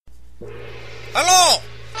Hello!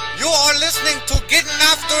 You are listening to Getting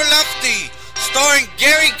After Lefty, starring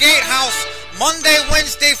Gary Gatehouse, Monday,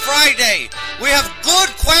 Wednesday, Friday. We have good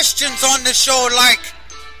questions on the show like...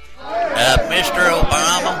 Mr.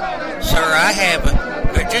 Obama, sir, I have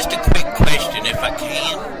just a quick question if I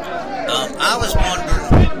can. I was wondering,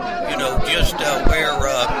 where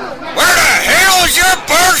the hell is your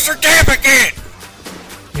birth certificate?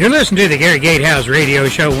 You're listening to the Gary Gatehouse Radio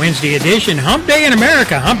Show Wednesday edition. Hump Day in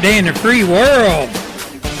America, Hump Day in the free world.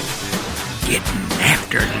 Getting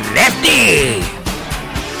after Lefty.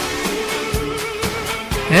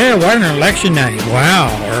 Yeah, what an election night. Wow,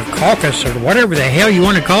 or caucus, or whatever the hell you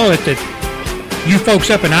want to call it that you folks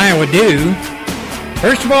up in Iowa do.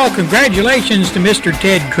 First of all, congratulations to Mr.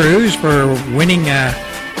 Ted Cruz for winning the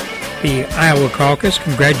Iowa caucus.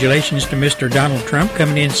 Congratulations to Mr. Donald Trump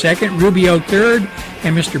coming in second, Rubio third,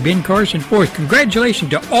 and Mr. Ben Carson fourth. Congratulations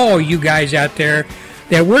to all you guys out there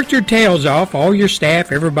that worked your tails off, all your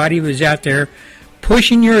staff, everybody was out there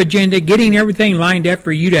pushing your agenda, getting everything lined up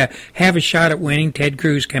for you to have a shot at winning. Ted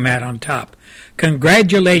Cruz come out on top.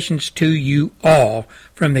 Congratulations to you all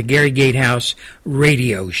from the Gary Gatehouse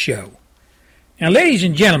Radio Show. Now, ladies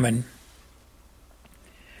and gentlemen,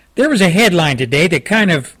 there was a headline today that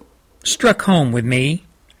kind of struck home with me,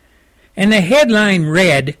 and the headline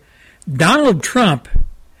read, Donald Trump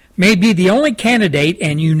may be the only candidate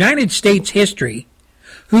in United States history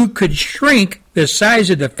who could shrink the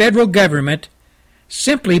size of the federal government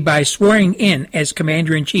simply by swearing in as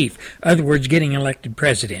commander-in-chief, in other words, getting elected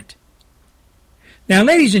president. Now,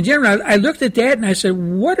 ladies and gentlemen, I looked at that and I said,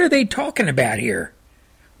 what are they talking about here?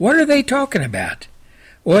 What are they talking about?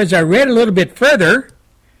 Well, as I read a little bit further,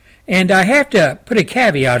 and I have to put a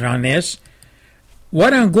caveat on this,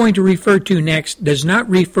 what I'm going to refer to next does not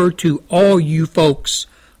refer to all you folks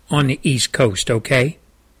on the East Coast, okay?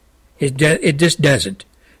 It just doesn't.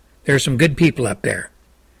 There are some good people up there.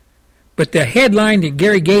 But the headline that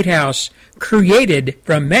Gary Gatehouse created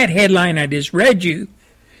from that headline I just read you,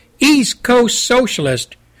 East Coast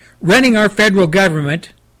Socialist running our federal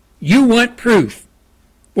government, you want proof?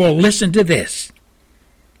 Well, listen to this.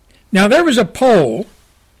 Now, there was a poll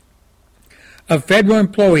of federal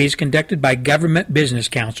employees conducted by Government Business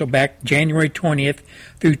Council back January 20th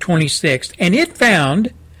through 26th, and it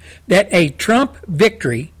found that a Trump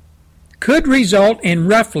victory could result in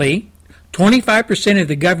roughly 25% of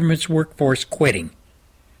the government's workforce quitting.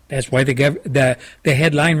 That's why the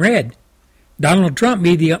headline read, Donald Trump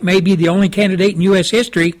may be the only candidate in U.S.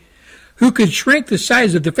 history who could shrink the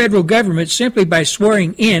size of the federal government simply by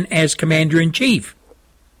swearing in as commander-in-chief.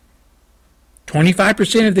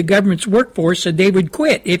 25% of the government's workforce said they would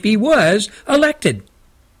quit if he was elected.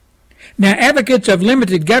 Now, advocates of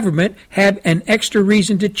limited government have an extra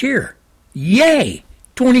reason to cheer. Yay!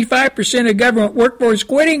 25% of government workforce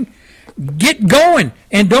quitting? Get going,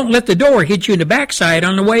 and don't let the door hit you in the backside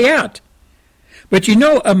on the way out. But you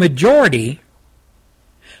know, a majority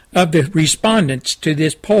of the respondents to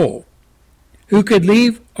this poll who could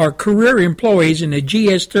leave are career employees in the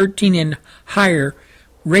GS-13 and higher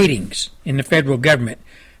ratings in the federal government.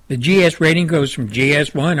 The GS rating goes from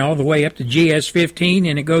GS1 all the way up to GS15,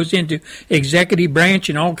 and it goes into executive branch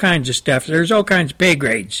and all kinds of stuff. There's all kinds of pay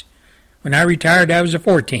grades. When I retired, I was a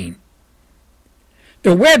 14.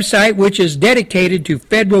 The website, which is dedicated to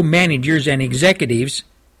federal managers and executives,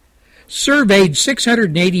 surveyed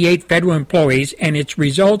 688 federal employees, and its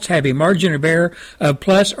results have a margin of error of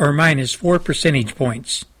plus or minus 4 percentage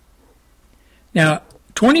points. Now,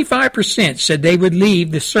 25% said they would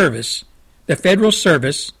leave the service, the federal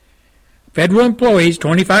service. Federal employees,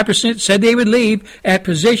 25% said they would leave at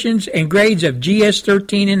positions and grades of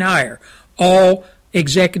GS-13 and higher, all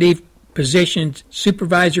executive positions,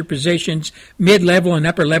 supervisor positions, mid-level and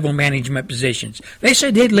upper-level management positions. They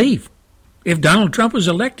said they'd leave if Donald Trump was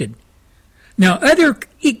elected. Now, other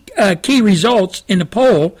key results in the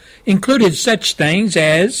poll included such things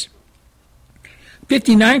as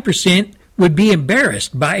 59% would be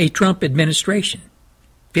embarrassed by a Trump administration.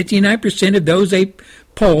 59% of those they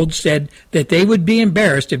polled said that they would be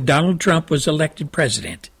embarrassed if Donald Trump was elected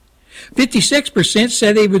president. 56%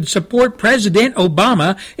 said they would support President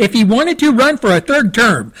Obama if he wanted to run for a third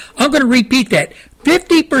term. I'm going to repeat that.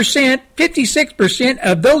 56%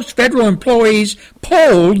 of those federal employees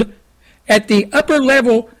polled at the upper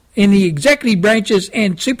level in the executive branches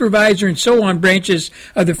and supervisor and so on branches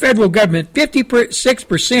of the federal government,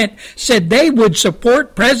 56% said they would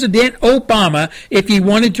support President Obama if he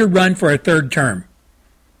wanted to run for a third term.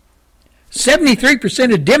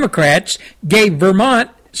 73% of Democrats gave Vermont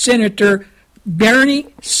Senator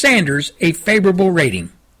Bernie Sanders a favorable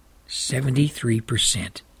rating.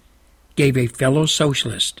 73% gave a fellow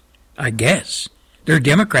socialist I guess. They're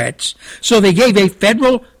Democrats. So they gave a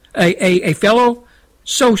fellow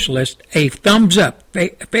socialist a thumbs up,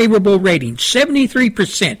 favorable rating,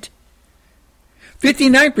 73%.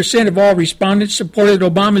 59% of all respondents supported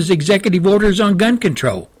Obama's executive orders on gun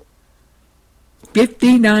control.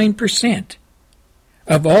 59%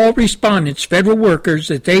 of all respondents, federal workers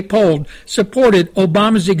that they polled, supported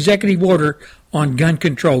Obama's executive order on gun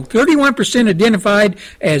control. 31% identified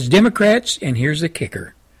as Democrats, and here's the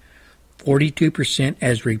kicker, 42%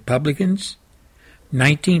 as Republicans,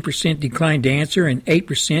 19% declined to answer, and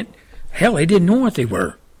 8%, hell, they didn't know what they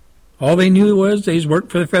were. All they knew was they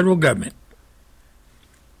worked for the federal government.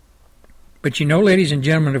 But you know, ladies and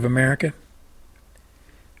gentlemen of America,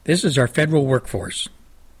 this is our federal workforce.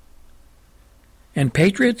 And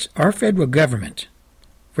patriots, our federal government,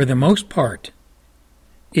 for the most part,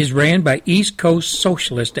 is ran by East Coast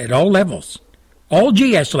socialists at all levels, all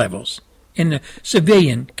GS levels, in the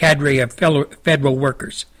civilian cadre of federal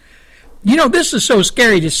workers. You know, this is so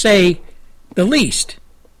scary to say the least,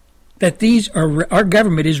 that our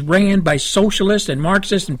government is ran by socialists and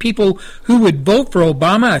Marxists and people who would vote for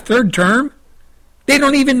Obama a third term. They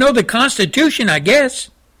don't even know the Constitution, I guess,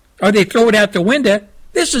 or they throw it out the window.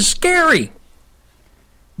 This is scary.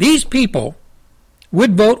 These people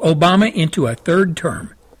would vote Obama into a third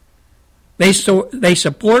term. They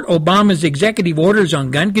support Obama's executive orders on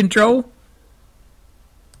gun control.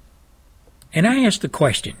 And I ask the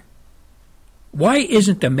question, why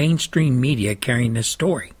isn't the mainstream media carrying this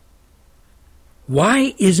story?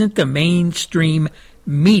 Why isn't the mainstream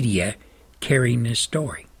media carrying this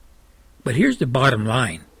story? But here's the bottom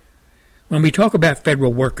line. When we talk about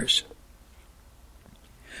federal workers,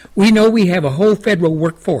 we know we have a whole federal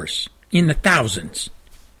workforce in the thousands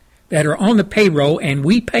that are on the payroll, and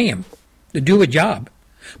we pay them to do a job.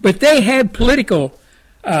 But they have political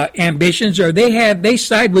ambitions, or they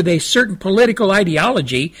side with a certain political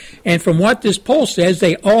ideology, and from what this poll says,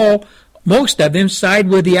 most of them side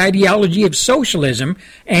with the ideology of socialism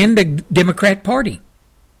and the Democrat Party.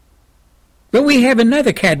 But we have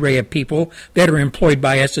another cadre of people that are employed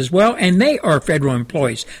by us as well, and they are federal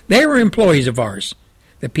employees. They are employees of ours.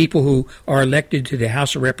 The people who are elected to the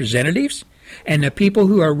House of Representatives and the people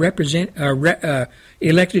who are elected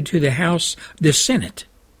to the Senate.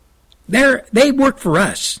 They work for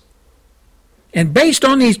us. And based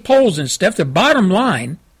on these polls and stuff, the bottom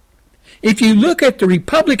line, if you look at the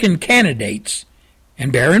Republican candidates,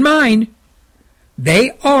 and bear in mind,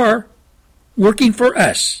 they are working for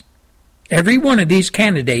us. Every one of these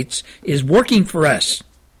candidates is working for us.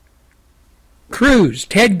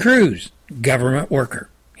 Ted Cruz, government worker.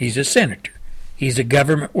 He's a senator. He's a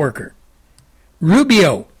government worker.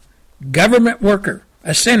 Rubio, government worker,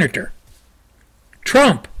 a senator.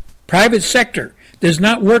 Trump, private sector, does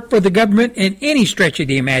not work for the government in any stretch of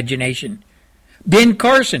the imagination. Ben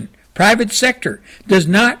Carson, private sector, does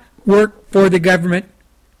not work for the government.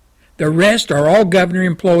 The rest are all governor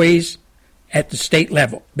employees at the state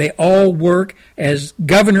level. They all work as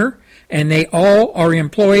governor, and they all are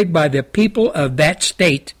employed by the people of that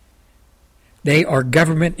state. They are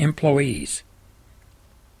government employees.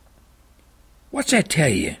 What's that tell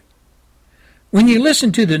you? When you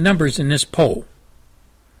listen to the numbers in this poll,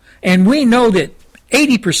 and we know that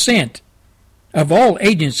 80% of all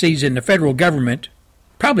agencies in the federal government,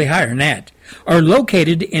 probably higher than that, are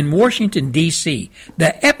located in Washington, D.C.,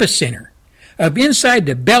 the epicenter of inside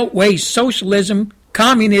the Beltway socialism,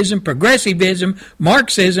 communism, progressivism,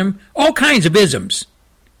 Marxism, all kinds of isms.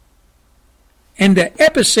 And the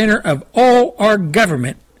epicenter of all our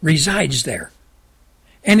government resides there.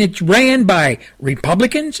 And it's ran by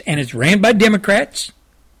Republicans, and it's ran by Democrats,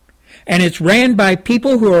 and it's ran by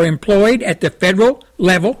people who are employed at the federal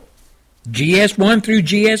level, GS1 through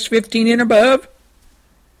GS15 and above.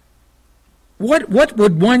 What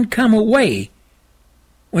would one come away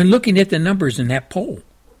when looking at the numbers in that poll?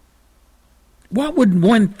 What would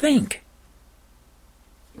one think?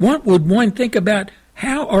 What would one think about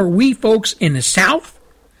how are we folks in the South?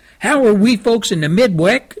 How are we folks in the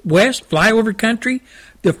Midwest, flyover country,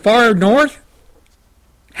 the far north?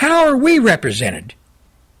 How are we represented?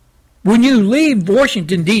 When you leave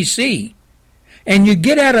Washington, D.C., and you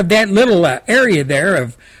get out of that little area there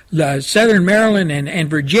of southern Maryland and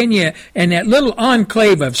Virginia, and that little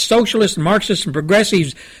enclave of socialists, and Marxists, and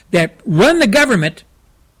progressives that run the government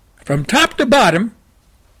from top to bottom,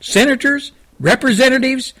 senators,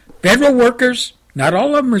 representatives, federal workers, not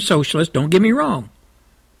all of them are socialists, don't get me wrong.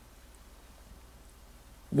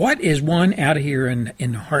 What is one out here in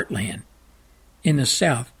the heartland, in the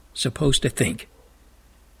South, supposed to think?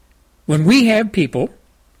 When we have people,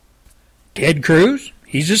 Ted Cruz,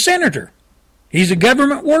 he's a senator. He's a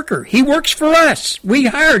government worker. He works for us. We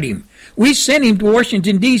hired him. We sent him to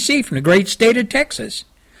Washington, D.C. from the great state of Texas.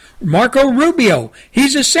 Marco Rubio,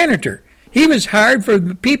 he's a senator. He was hired for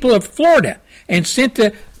the people of Florida and sent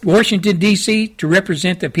to Washington, D.C. to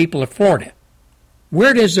represent the people of Florida.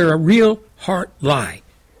 Where does their real heart lie?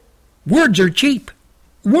 Words are cheap.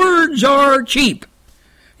 Words are cheap.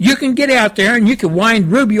 You can get out there and you can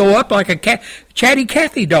wind Rubio up like a chatty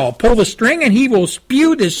Cathy doll. Pull the string and he will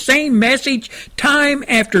spew the same message time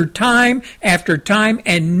after time after time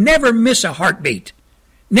and never miss a heartbeat.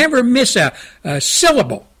 Never miss a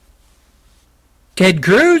syllable. Ted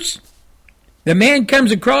Cruz, the man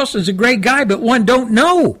comes across as a great guy, but one don't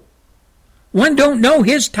know. One don't know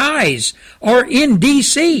his ties are in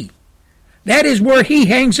D.C. That is where he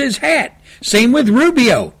hangs his hat. Same with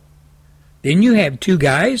Rubio. Then you have two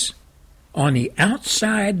guys on the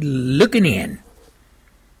outside looking in.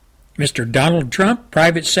 Mr. Donald Trump,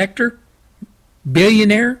 private sector,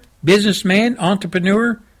 billionaire, businessman,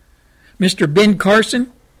 entrepreneur. Mr. Ben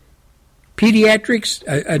Carson, pediatrics,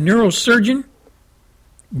 a neurosurgeon,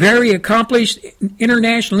 very accomplished,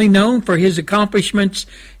 internationally known for his accomplishments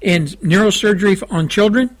in neurosurgery on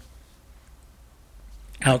children.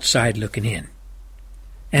 Outside looking in.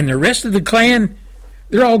 And the rest of the clan,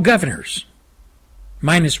 they're all governors.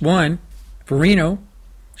 Minus one, Farino.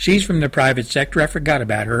 She's from the private sector. I forgot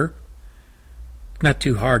about her. Not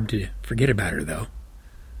too hard to forget about her, though.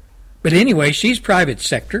 But anyway, she's private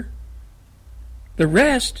sector. The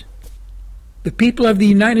rest, the people of the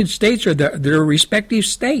United States or their respective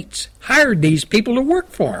states, hired these people to work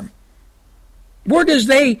for them. Where do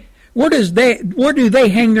they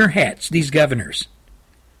hang their hats, these governors?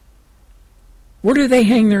 Where do they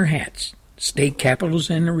hang their hats? State capitals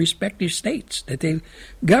in the respective states that they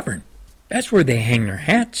govern. That's where they hang their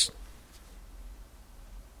hats.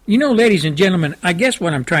 You know, ladies and gentlemen, I guess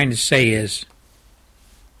what I'm trying to say is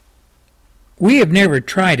we have never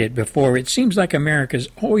tried it before. It seems like America's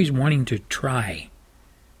always wanting to try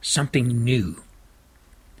something new.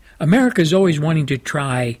 America's always wanting to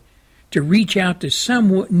try to reach out to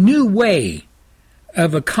some new way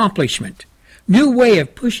of accomplishment, new way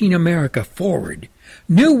of pushing America forward,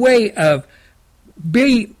 new way of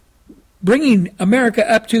bringing America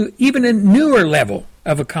up to even a newer level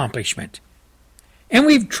of accomplishment. And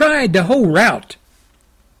we've tried the whole route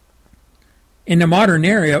in the modern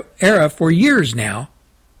era for years now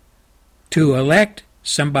to elect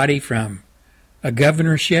somebody from a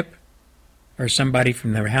governorship or somebody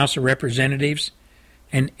from the House of Representatives,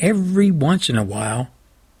 and every once in a while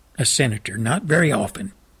a senator, not very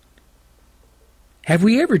often. Have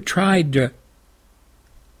we ever tried to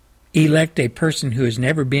elect a person who has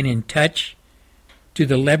never been in touch to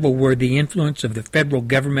the level where the influence of the federal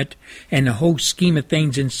government and the whole scheme of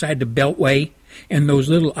things inside the Beltway and those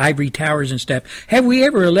little ivory towers and stuff, have we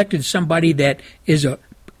ever elected somebody that is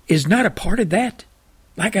not a part of that?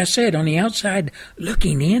 Like I said, on the outside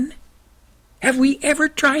looking in? Have we ever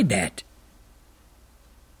tried that?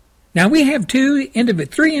 Now we have three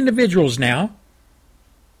individuals now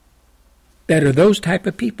that are those type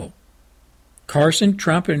of people. Carson,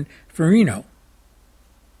 Trump, and Farino.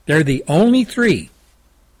 They're the only three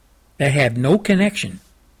that have no connection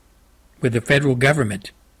with the federal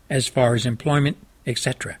government as far as employment,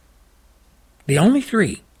 etc. The only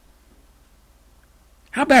three.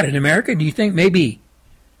 How about it, America? Do you think maybe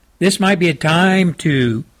this might be a time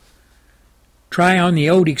to try on the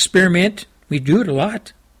old experiment? We do it a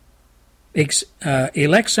lot.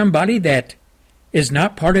 Elect somebody that is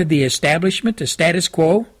not part of the establishment, the status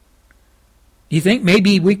quo. Do you think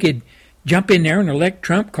maybe we could jump in there and elect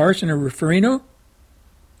Trump, Carson, or Farino?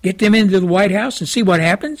 Get them into the White House and see what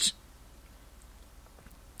happens?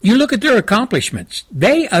 You look at their accomplishments.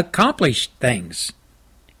 They accomplish things.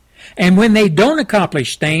 And when they don't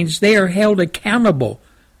accomplish things, they are held accountable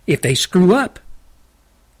if they screw up.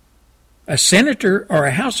 A senator or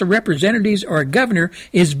a House of Representatives or a governor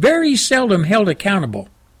is very seldom held accountable.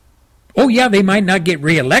 Oh, yeah, they might not get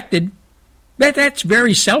reelected, but that's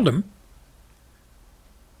very seldom.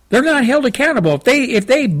 They're not held accountable. If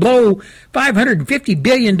they blow $550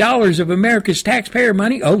 billion of America's taxpayer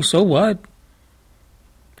money, oh, so what?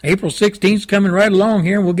 April 16th is coming right along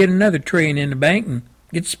here, and we'll get another $1 trillion in the bank and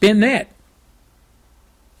get to spend that.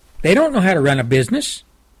 They don't know how to run a business.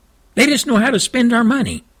 They just know how to spend our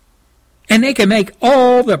money. And they can make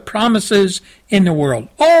all the promises in the world.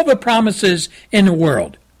 All the promises in the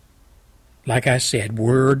world. Like I said,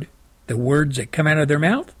 the words that come out of their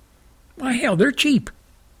mouth, why, hell, they're cheap.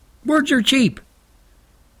 Words are cheap.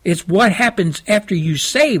 It's what happens after you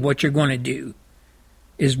say what you're going to do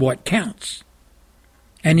is what counts.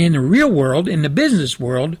 And in the real world, in the business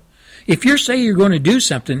world, If you say you're going to do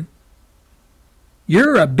something,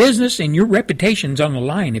 you're a business and your reputation's on the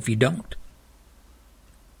line if you don't.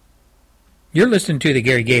 You're listening to the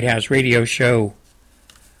Gary Gatehouse Radio Show,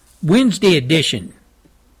 Wednesday edition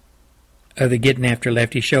of the Getting After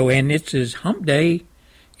Lefty show, and it's his hump day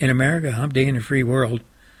in America, hump day in the free world.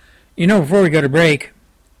 You know, before we go to break,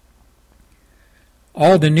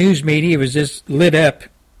 all the news media was just lit up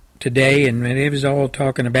today, and it was all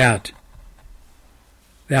talking about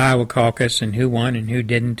the Iowa caucus and who won and who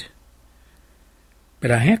didn't.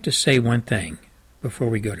 But I have to say one thing before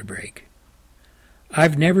we go to break.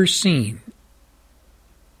 I've never seen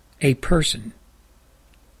a person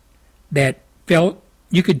that felt,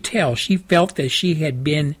 you could tell, she felt that she had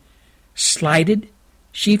been slighted.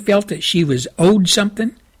 She felt that she was owed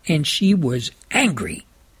something, and she was angry.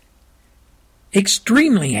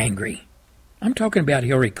 Extremely angry. I'm talking about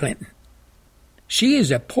Hillary Clinton. She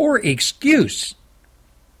is a poor excuse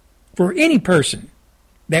for any person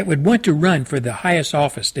that would want to run for the highest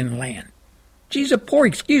office in the land. She's a poor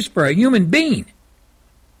excuse for a human being.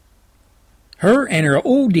 Her and her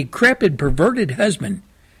old, decrepit, perverted husband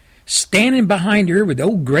standing behind her with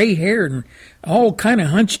old gray hair and all kind of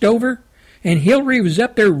hunched over, and Hillary was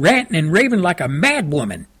up there ranting and raving like a mad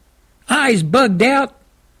woman, eyes bugged out.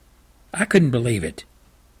 I couldn't believe it.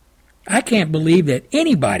 I can't believe that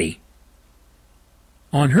anybody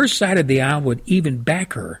on her side of the aisle would even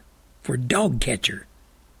back her for dog catcher,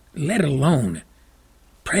 let alone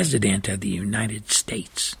President of the United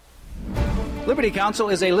States. Liberty Counsel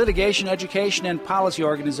is a litigation, education, and policy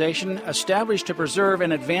organization established to preserve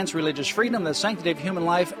and advance religious freedom, the sanctity of human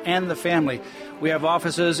life, and the family. We have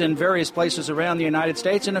offices in various places around the United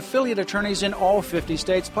States and affiliate attorneys in all 50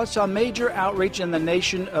 states, plus a major outreach in the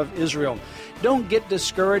nation of Israel. Don't get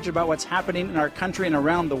discouraged about what's happening in our country and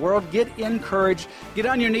around the world. Get encouraged, get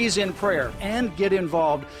on your knees in prayer, and get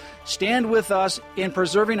involved. Stand with us in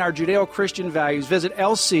preserving our Judeo-Christian values. Visit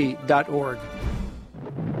lc.org.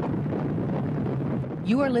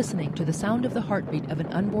 You are listening to the sound of the heartbeat of an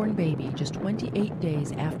unborn baby just 28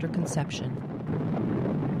 days after conception.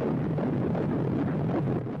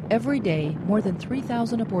 Every day, more than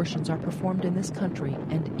 3,000 abortions are performed in this country,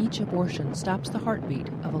 and each abortion stops the heartbeat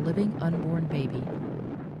of a living unborn baby.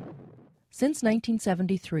 Since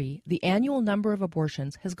 1973, the annual number of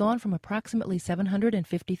abortions has gone from approximately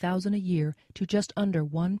 750,000 a year to just under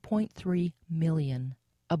 1.3 million.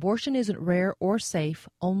 Abortion isn't rare or safe,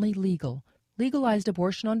 only legal. Legalized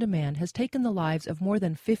abortion on demand has taken the lives of more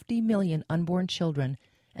than 50 million unborn children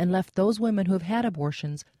and left those women who have had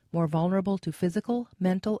abortions more vulnerable to physical,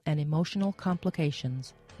 mental, and emotional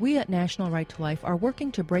complications. We at National Right to Life are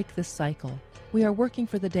working to break this cycle. We are working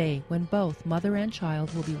for the day when both mother and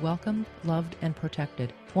child will be welcomed, loved, and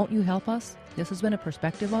protected. Won't you help us? This has been a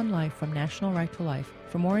Perspective on Life from National Right to Life.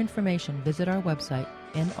 For more information, visit our website,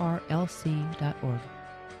 nrlc.org.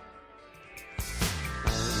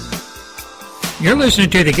 You're listening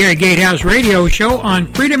to the Gary Gatehouse Radio Show on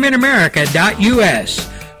freedominamerica.us.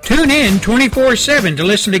 Tune in 24/7 to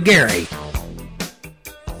listen to Gary.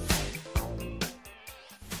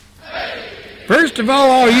 First of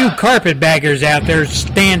all you carpetbaggers out there,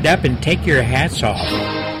 stand up and take your hats off.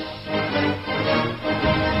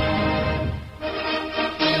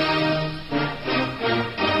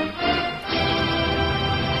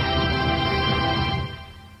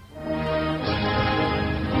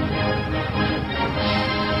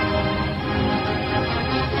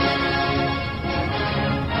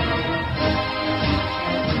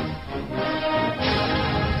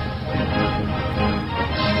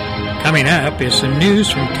 Coming up is some news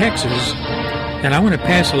from Texas that I want to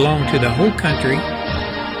pass along to the whole country.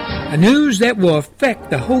 A news that will affect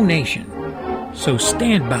the whole nation. So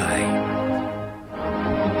stand by.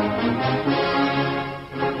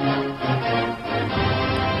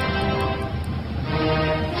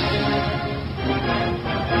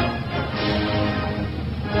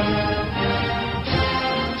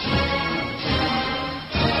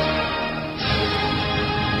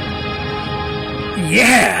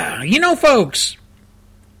 Yeah! You know, folks,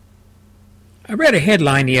 I read a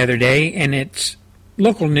headline the other day, and it's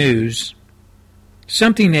local news,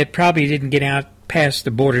 something that probably didn't get out past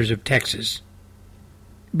the borders of Texas.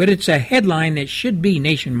 But it's a headline that should be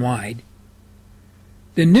nationwide.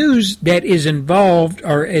 The news that is involved,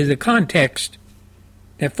 or is the context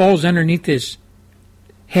that falls underneath this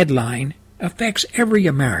headline, affects every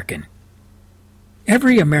American.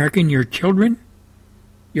 Every American, your children,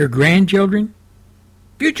 your grandchildren,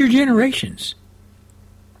 future generations.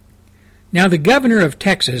 Now, the governor of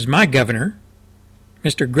Texas, my governor,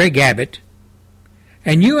 Mr. Greg Abbott,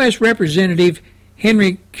 and U.S. Representative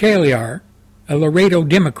Henry Cuellar a Laredo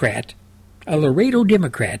Democrat,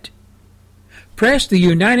 pressed the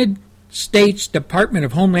United States Department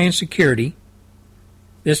of Homeland Security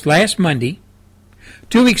this last Monday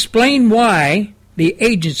to explain why the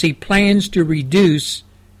agency plans to reduce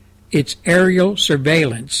its aerial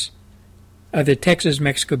surveillance of the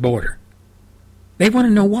Texas-Mexico border. They want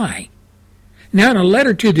to know why. Now, in a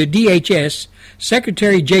letter to the DHS,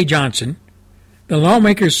 Secretary Jay Johnson, the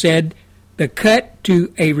lawmakers said the cut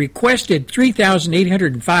to a requested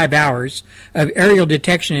 3,805 hours of aerial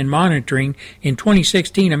detection and monitoring in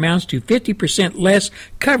 2016 amounts to 50% less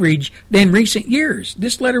coverage than recent years.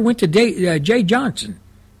 This letter went to Jay Johnson,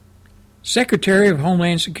 Secretary of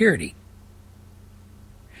Homeland Security.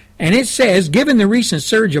 And it says, given the recent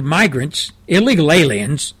surge of migrants, illegal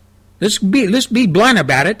aliens, let's be blunt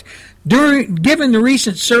about it, given the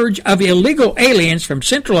recent surge of illegal aliens from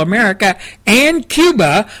Central America and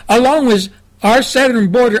Cuba, along with our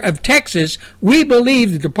southern border of Texas, we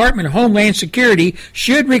believe the Department of Homeland Security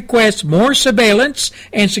should request more surveillance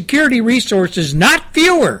and security resources, not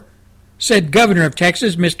fewer, said Governor of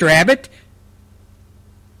Texas, Mr. Abbott.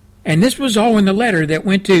 And this was all in the letter that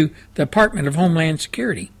went to the Department of Homeland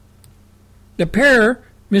Security. The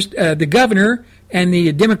governor and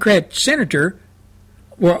the Democrat senator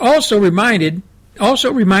were also reminded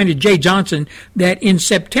Jay Johnson that in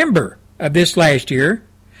September of this last year,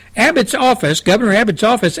 Governor Abbott's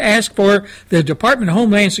office asked for the Department of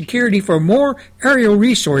Homeland Security for more aerial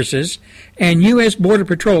resources and U.S. Border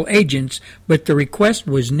Patrol agents, but the request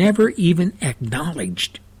was never even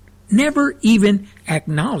acknowledged. Never even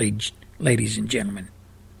acknowledged, ladies and gentlemen.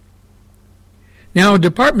 Now, a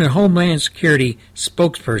Department of Homeland Security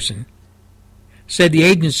spokesperson said the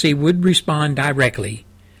agency would respond directly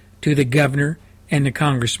to the governor and the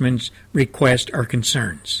congressman's request or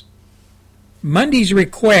concerns. Monday's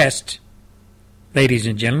request, ladies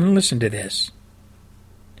and gentlemen, listen to this.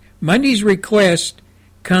 Monday's request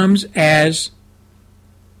comes as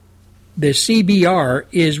the CBR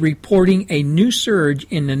is reporting a new surge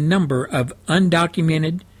in the number of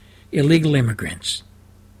undocumented illegal immigrants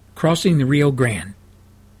crossing the Rio Grande.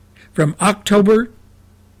 From October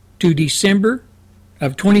to December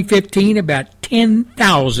of 2015, about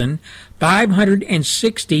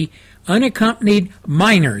 10,560 unaccompanied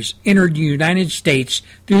minors entered the United States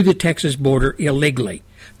through the Texas border illegally,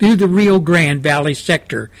 through the Rio Grande Valley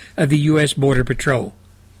sector of the U.S. Border Patrol.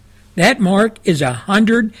 That mark is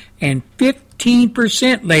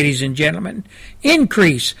 115%, ladies and gentlemen,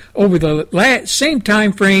 increase over the same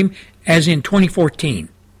time frame as in 2014.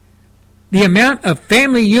 The amount of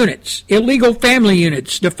family units, illegal family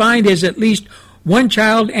units, defined as at least one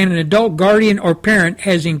child and an adult guardian or parent,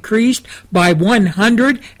 has increased by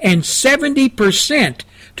 170%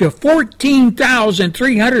 to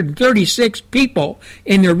 14,336 people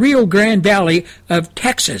in the Rio Grande Valley of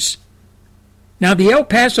Texas. Now, the El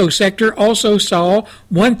Paso sector also saw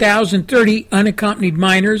 1,030 unaccompanied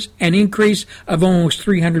minors, an increase of almost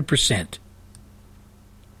 300%.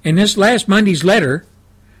 In this last Monday's letter,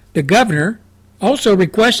 the governor also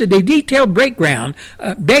requested a detailed breakdown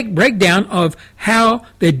of how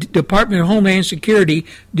the Department of Homeland Security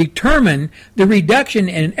determined the reduction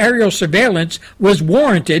in aerial surveillance was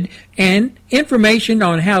warranted and information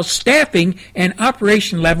on how staffing and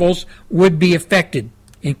operation levels would be affected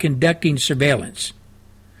in conducting surveillance.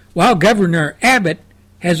 While Governor Abbott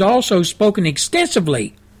has also spoken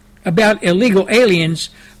extensively about illegal aliens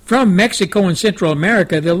from Mexico and Central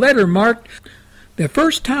America, the letter marked the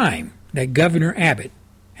first time that Governor Abbott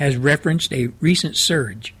has referenced a recent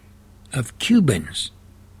surge of Cubans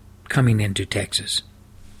coming into Texas.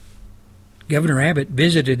 Governor Abbott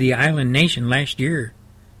visited the island nation last year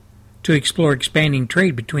to explore expanding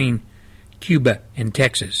trade between Cuba and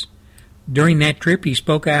Texas. During that trip, he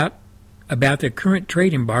spoke out about the current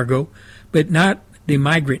trade embargo, but not the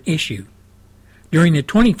migrant issue. During the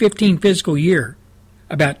 2015 fiscal year,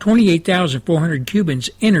 about 28,400 Cubans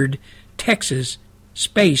entered Texas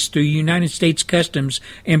space through United States Customs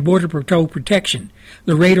and Border Patrol protection,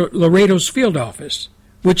 Laredo's field office,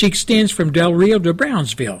 which extends from Del Rio to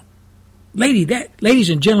Brownsville. Ladies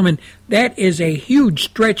and gentlemen, that is a huge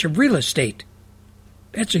stretch of real estate.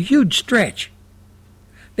 That's a huge stretch.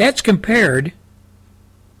 That's compared,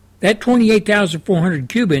 that 28,400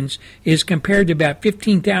 Cubans is compared to about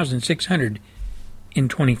 15,600 in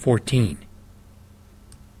 2014.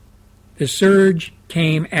 The surge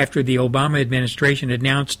came after the Obama administration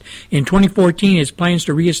announced in 2014 its plans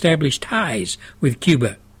to reestablish ties with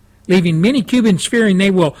Cuba, leaving many Cubans fearing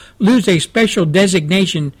they will lose a special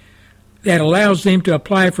designation that allows them to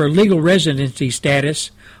apply for legal residency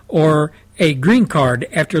status or a green card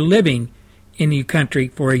after living in the country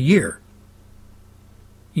for a year.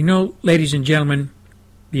 You know, ladies and gentlemen,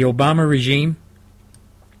 the Obama regime,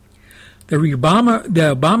 the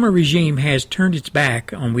Obama regime has turned its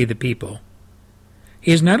back on we the people.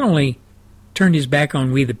 He has not only turned his back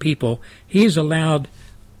on we the people, he has allowed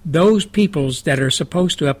those peoples that are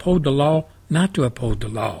supposed to uphold the law not to uphold the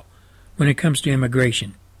law when it comes to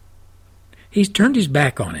immigration. He's turned his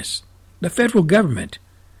back on us. The federal government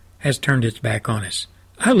has turned its back on us.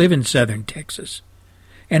 I live in southern Texas,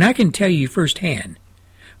 and I can tell you firsthand,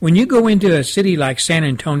 when you go into a city like San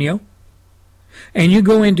Antonio, and you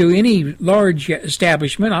go into any large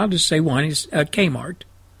establishment, I'll just say one, is Kmart,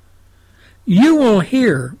 you will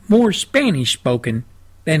hear more Spanish spoken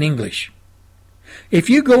than English. If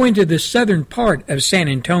you go into the southern part of San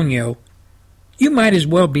Antonio, you might as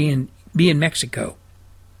well be in Mexico.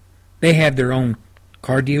 They have their own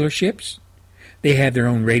car dealerships. They have their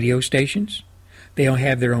own radio stations. They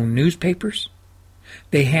have their own newspapers.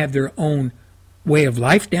 They have their own way of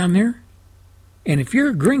life down there. And if you're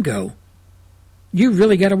a gringo, you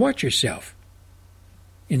really got to watch yourself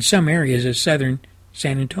in some areas of southern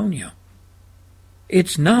San Antonio.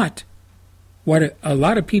 It's not what a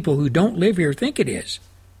lot of people who don't live here think it is.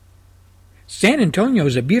 San Antonio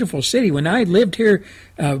is a beautiful city. When I lived here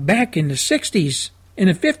back in the 60s, in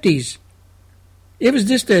the 50s, it was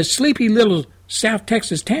just a sleepy little South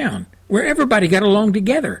Texas town where everybody got along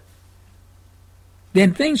together.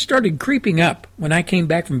 Then things started creeping up when I came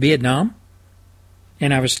back from Vietnam,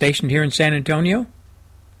 and I was stationed here in San Antonio.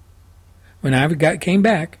 When I came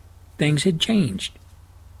back, things had changed.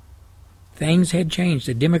 Things had changed.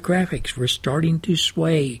 The demographics were starting to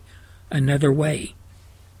sway another way.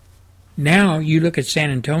 Now you look at San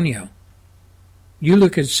Antonio. You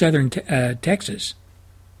look at southern Texas,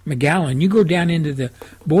 McAllen. You go down into the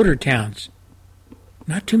border towns.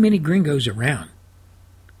 Not too many gringos around,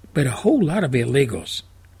 but a whole lot of illegals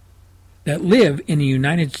that live in the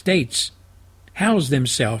United States house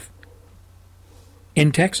themselves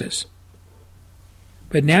in Texas.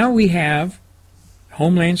 But now we have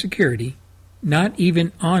Homeland Security not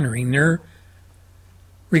even honoring their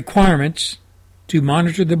requirements to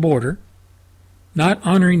monitor the border, not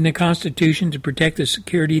honoring the Constitution to protect the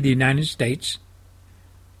security of the United States.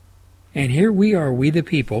 And here we are, we the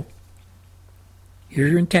people,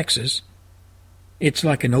 here in Texas. It's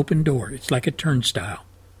like an open door. It's like a turnstile.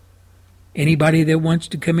 Anybody that wants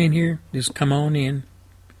to come in here, just come on in.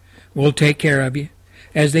 We'll take care of you.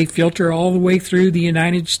 As they filter all the way through the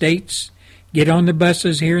United States, get on the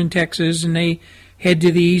buses here in Texas, and they head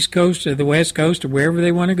to the East Coast or the West Coast or wherever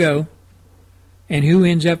they want to go. And who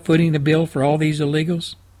ends up footing the bill for all these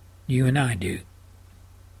illegals? You and I do.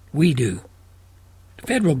 We do. The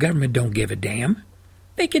federal government don't give a damn.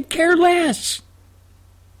 They could care less.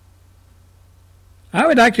 I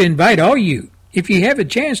would like to invite all you, if you have a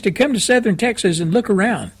chance, to come to southern Texas and look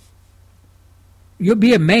around. You'll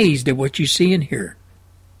be amazed at what you see and hear.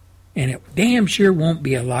 And it damn sure won't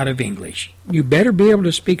be a lot of English. You better be able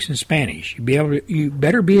to speak some Spanish. You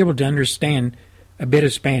better be able to understand a bit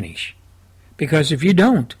of Spanish. Because if you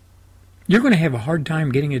don't, you're going to have a hard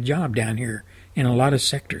time getting a job down here in a lot of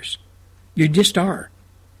sectors. You just are.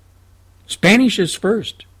 Spanish is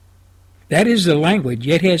first. That is the language.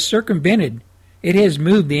 It has circumvented. It has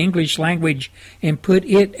moved the English language and put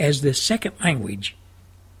it as the second language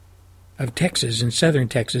of Texas and southern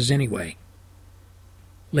Texas anyway.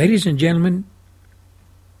 Ladies and gentlemen,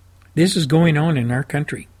 this is going on in our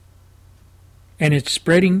country. And it's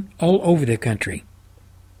spreading all over the country.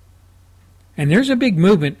 And there's a big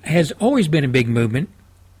movement, has always been a big movement,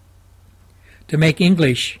 to make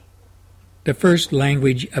English the first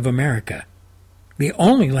language of America, the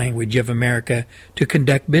only language of America to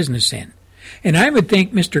conduct business in. And I would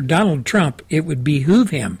think Mr. Donald Trump, it would behoove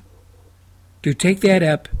him to take that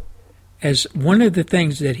up as one of the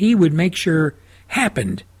things that he would make sure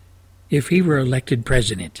happened if he were elected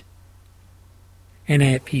president. And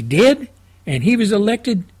if he did, and he was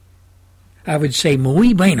elected, I would say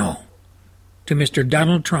muy bueno to Mr.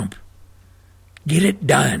 Donald Trump. Get it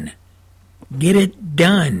done. Get it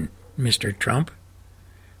done, Mr. Trump.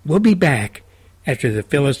 We'll be back after the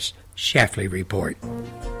Phyllis Schlafly Report.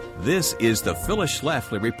 This is the Phyllis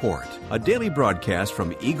Schlafly Report, a daily broadcast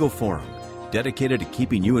from Eagle Forum, dedicated to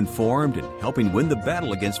keeping you informed and helping win the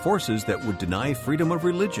battle against forces that would deny freedom of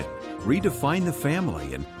religion, redefine the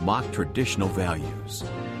family, and mock traditional values.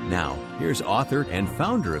 Now, here's author and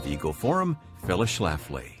founder of Eagle Forum, Phyllis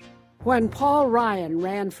Schlafly. When Paul Ryan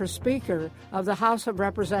ran for Speaker of the House of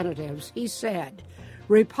Representatives, he said,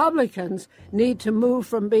 Republicans need to move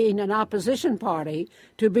from being an opposition party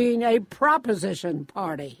to being a proposition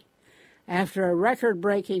party. After a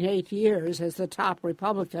record-breaking 8 years as the top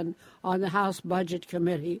Republican on the House Budget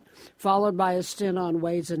Committee, followed by a stint on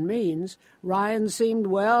Ways and Means, Ryan seemed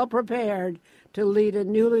well prepared to lead a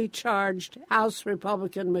newly charged House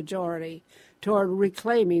Republican majority toward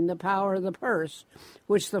reclaiming the power of the purse,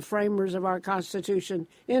 which the framers of our Constitution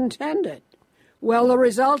intended. Well, the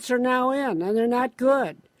results are now in, and they're not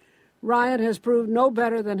good. Ryan has proved no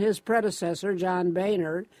better than his predecessor, John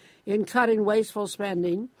Boehner, in cutting wasteful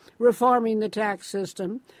spending, reforming the tax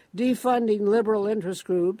system, defunding liberal interest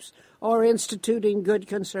groups, or instituting good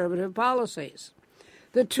conservative policies.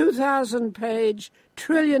 The 2,000-page,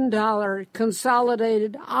 trillion-dollar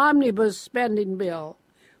consolidated omnibus spending bill,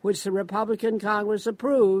 which the Republican Congress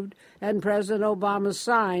approved and President Obama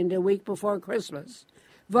signed a week before Christmas,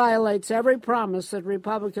 violates every promise that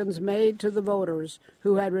Republicans made to the voters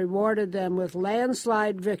who had rewarded them with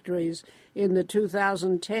landslide victories in the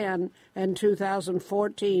 2010 and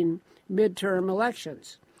 2014 midterm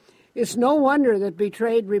elections. It's no wonder that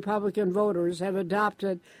betrayed Republican voters have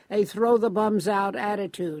adopted a throw-the-bums-out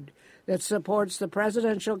attitude that supports the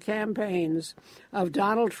presidential campaigns of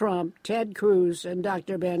Donald Trump, Ted Cruz, and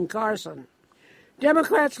Dr. Ben Carson.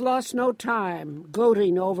 Democrats lost no time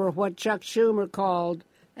gloating over what Chuck Schumer called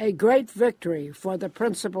a great victory for the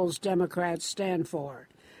principles Democrats stand for.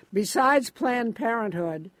 Besides Planned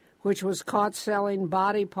Parenthood, which was caught selling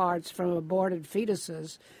body parts from aborted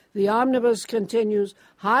fetuses, the omnibus continues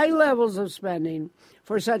high levels of spending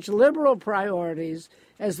for such liberal priorities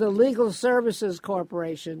as the Legal Services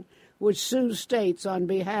Corporation, which sues states on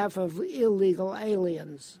behalf of illegal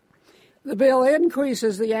aliens. The bill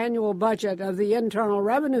increases the annual budget of the Internal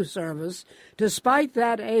Revenue Service, despite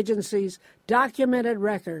that agency's documented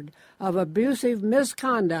record of abusive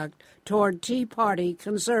misconduct toward Tea Party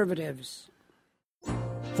conservatives.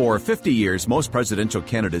 For 50 years, most presidential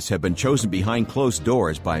candidates have been chosen behind closed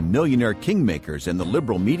doors by millionaire kingmakers and the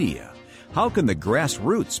liberal media. How can the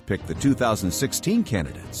grassroots pick the 2016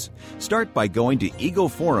 candidates? Start by going to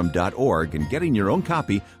eagleforum.org and getting your own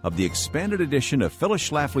copy of the expanded edition of Phyllis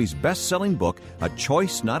Schlafly's best-selling book, A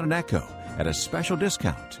Choice Not an Echo, at a special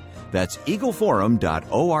discount. That's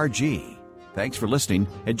eagleforum.org. Thanks for listening,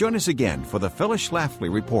 and join us again for the Phyllis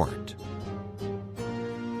Schlafly Report.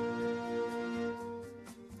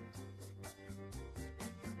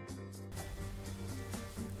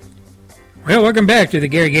 Well, welcome back to the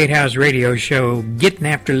Gary Gatehouse radio show, Getting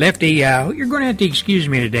After Lefty. You're going to have to excuse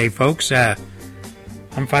me today, folks. I'm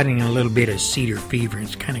fighting a little bit of cedar fever.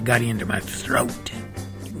 It's kind of got into my throat.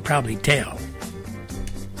 You can probably tell.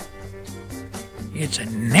 It's a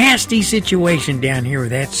nasty situation down here with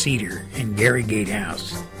that cedar in Gary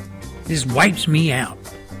Gatehouse. This wipes me out.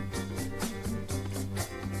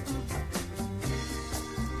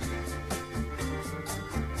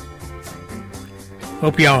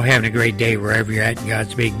 Hope you all having a great day wherever you're at in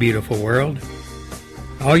God's big, beautiful world.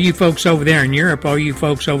 All you folks over there in Europe, all you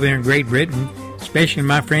folks over there in Great Britain, especially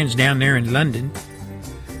my friends down there in London,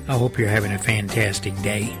 I hope you're having a fantastic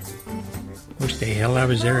day. Wish the hell I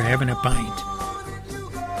was there having a pint.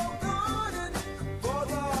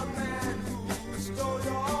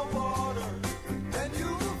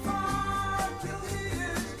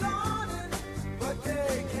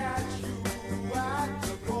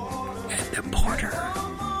 At the border.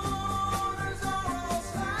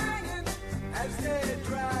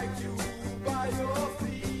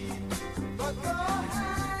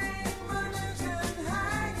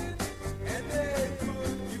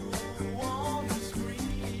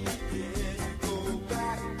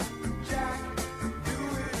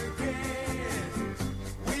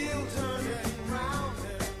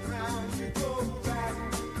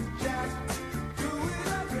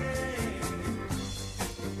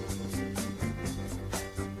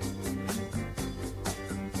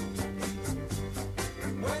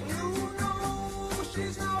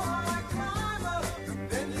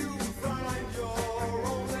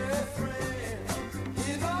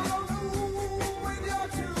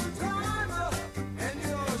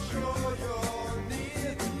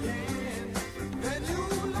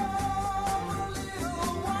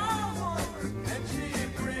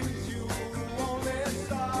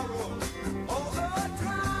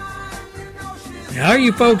 Now, all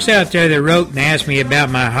you folks out there that wrote and asked me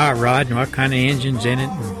about my hot rod and what kind of engine's in it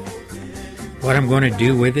and what I'm going to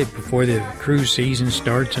do with it before the cruise season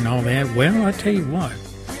starts and all that, well, I'll tell you what.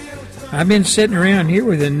 I've been sitting around here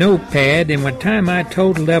with a notepad, and by the time I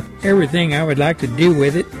totaled up everything I would like to do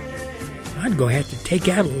with it, I'd go have to take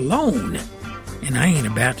out a loan, and I ain't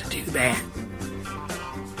about to do that.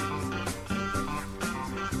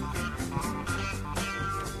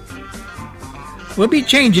 We'll be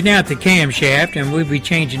changing out the camshaft, and we'll be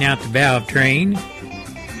changing out the valve train.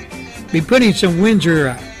 Be putting some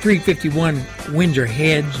Windsor 351 Windsor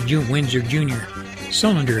heads, Windsor Junior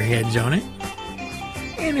cylinder heads on it,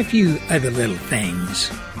 and a few other little things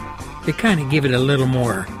to kind of give it a little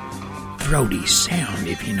more throaty sound,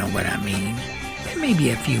 if you know what I mean, and maybe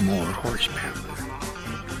a few more horsepower.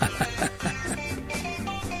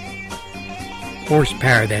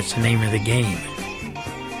 Horsepower, that's the name of the game.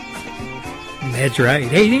 That's right.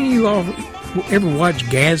 Hey, didn't you all ever watch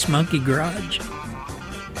Gas Monkey Garage?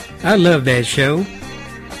 I love that show.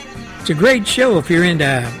 It's a great show if you're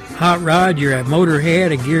into hot rod, you're a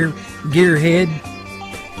motorhead, a gearhead.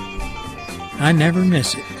 I never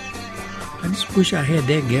miss it. I just wish I had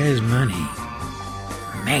that guy's money.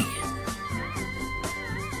 Man.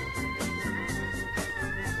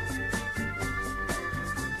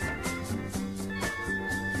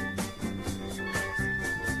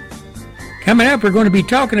 Coming up, we're going to be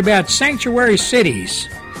talking about sanctuary cities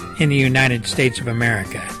in the United States of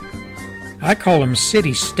America. I call them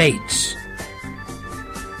city-states.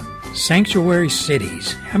 Sanctuary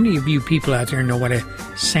cities. How many of you people out there know what a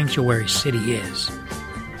sanctuary city is?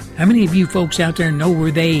 How many of you folks out there know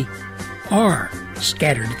where they are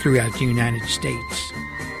scattered throughout the United States?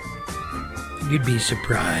 You'd be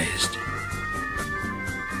surprised.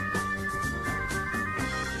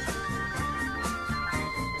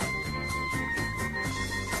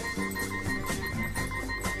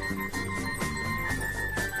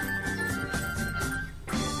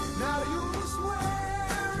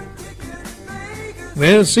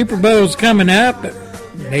 Well, Super Bowl's coming up.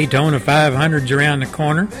 Daytona 500's around the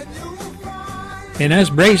corner. And us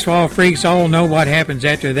baseball freaks all know what happens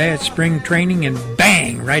after that. Spring training and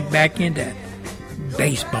bang, right back into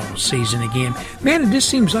baseball season again. Man, it just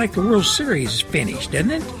seems like the World Series is finished, doesn't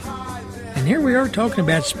it? And here we are talking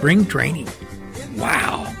about spring training.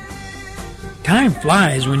 Wow. Time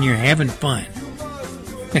flies when you're having fun.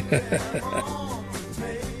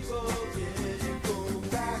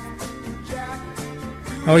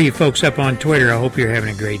 All you folks up on Twitter, I hope you're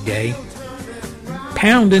having a great day.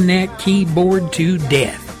 Pounding that keyboard to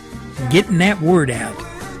death. Getting that word out.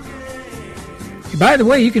 By the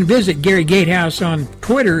way, you can visit Gary Gatehouse on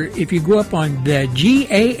Twitter if you go up on the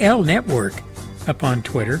GAL network up on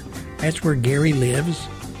Twitter. That's where Gary lives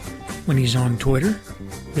when he's on Twitter.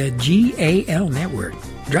 The GAL network.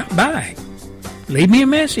 Drop by. Leave me a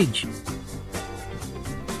message.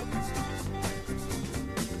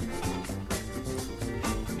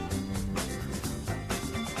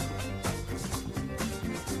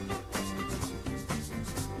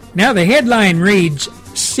 Now the headline reads,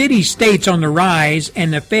 City-states on the rise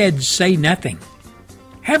and the feds say nothing.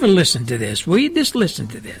 Have a listen to this, will you? Just listen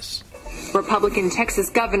to this. Republican Texas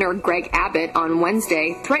Governor Greg Abbott on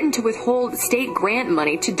Wednesday threatened to withhold state grant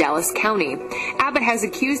money to Dallas County. Abbott has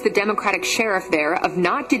accused the Democratic sheriff there of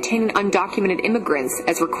not detaining undocumented immigrants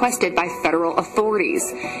as requested by federal authorities.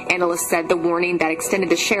 Analysts said the warning that extended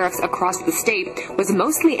to sheriffs across the state was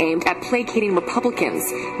mostly aimed at placating Republicans,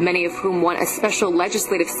 many of whom want a special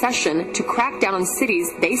legislative session to crack down on cities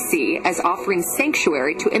they see as offering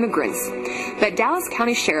sanctuary to immigrants. But Dallas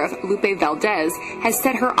County Sheriff Lupe Valdez has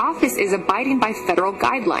said her office is abiding by federal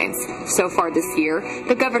guidelines. So far this year,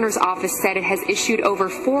 the governor's office said it has issued over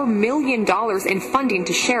 $4 million in funding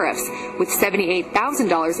to sheriffs, with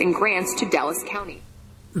 $78,000 in grants to Dallas County.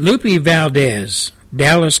 Lupe Valdez,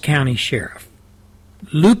 Dallas County Sheriff.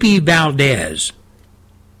 Lupe Valdez,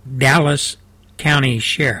 Dallas County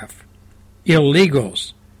Sheriff.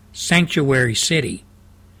 Illegals, Sanctuary City.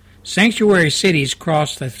 Sanctuary cities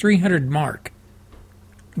crossed the 300 mark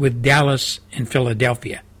with Dallas and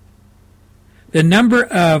Philadelphia. The number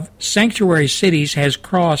of sanctuary cities has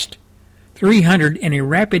crossed 300 in a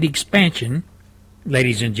rapid expansion,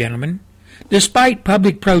 ladies and gentlemen, despite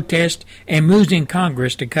public protest and moves in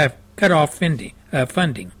Congress to cut off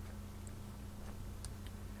funding.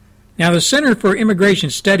 Now, the Center for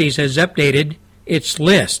Immigration Studies has updated its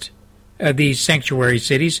list of these sanctuary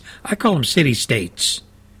cities. I call them city-states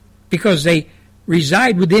because they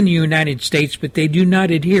reside within the United States, but they do not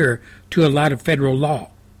adhere to a lot of federal law.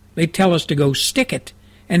 They tell us to go stick it,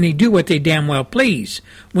 and they do what they damn well please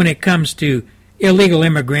when it comes to illegal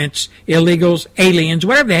immigrants, illegals, aliens,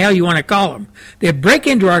 whatever the hell you want to call them. They break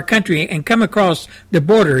into our country and come across the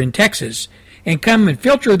border in Texas and come and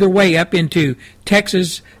filter their way up into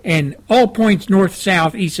Texas and all points north,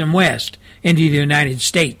 south, east, and west into the United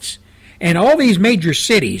States. And all these major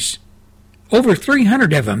cities, over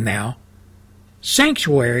 300 of them now,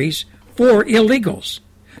 sanctuaries for illegals.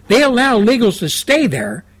 They allow illegals to stay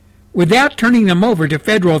there without turning them over to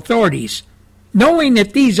federal authorities knowing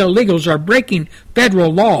that these illegals are breaking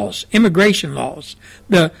federal laws, immigration laws.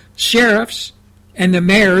 The sheriffs and the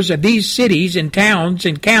mayors of these cities and towns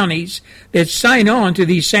and counties that sign on to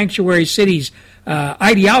these sanctuary cities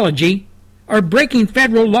ideology are breaking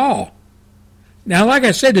federal law. Now, like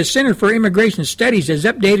I said, the Center for Immigration Studies has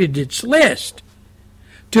updated its list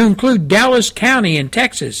to include Dallas County in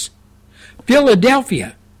Texas,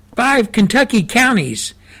 Philadelphia, 5 Kentucky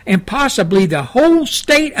counties, and possibly the whole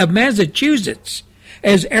state of Massachusetts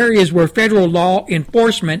as areas where federal law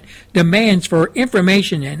enforcement demands for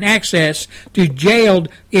information and access to jailed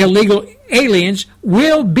illegal aliens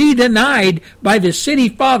will be denied by the city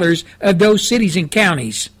fathers of those cities and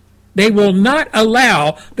counties. They will not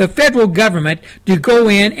allow the federal government to go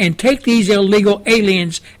in and take these illegal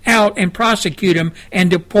aliens out and prosecute them and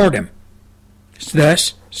deport them.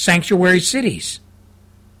 Thus, sanctuary cities.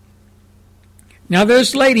 Now,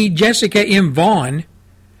 this lady, Jessica M. Vaughn,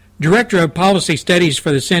 Director of Policy Studies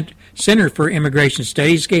for the Center for Immigration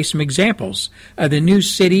Studies, gave some examples of the new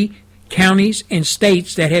city, counties, and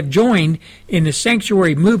states that have joined in the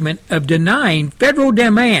sanctuary movement of denying federal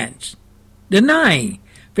demands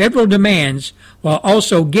while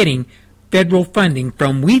also getting federal funding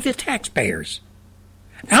from we the taxpayers.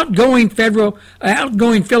 Outgoing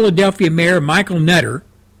Philadelphia Mayor Michael Nutter,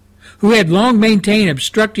 who had long maintained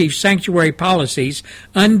obstructive sanctuary policies,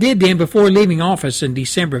 undid them before leaving office in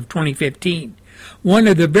December of 2015. One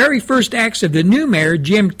of the very first acts of the new mayor,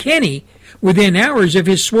 Jim Kenney, within hours of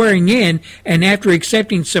his swearing in and after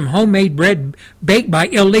accepting some homemade bread baked by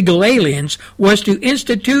illegal aliens, was to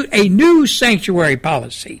institute a new sanctuary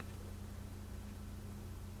policy.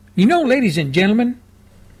 You know, ladies and gentlemen,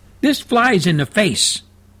 this flies in the face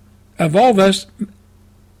of all of us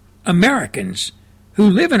Americans who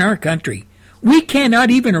live in our country. We cannot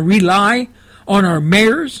even rely on our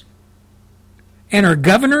mayors and our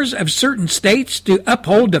governors of certain states to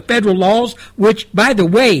uphold the federal laws, which, by the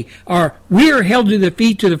way, we are held to the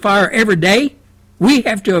feet to the fire every day. We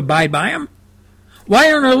have to abide by them. Why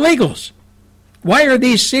aren't illegals? Why are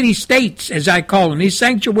these city-states, as I call them, these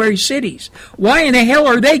sanctuary cities, why in the hell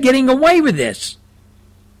are they getting away with this?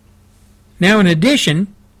 Now, in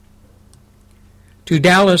addition to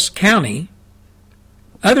Dallas County,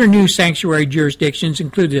 other new sanctuary jurisdictions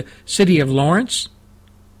include the city of Lawrence,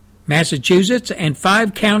 Massachusetts, and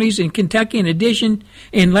 5 counties in Kentucky. In addition,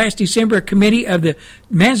 in last December, a committee of the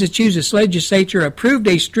Massachusetts legislature approved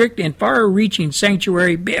a strict and far-reaching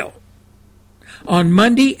sanctuary bill. On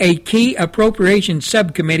Monday, a key appropriations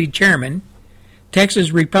subcommittee chairman,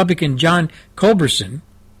 Texas Republican John Culberson,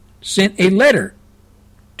 sent a letter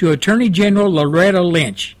to Attorney General Loretta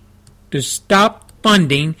Lynch to stop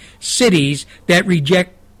funding cities that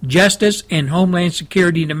reject justice and homeland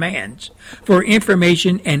security demands for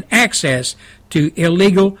information and access to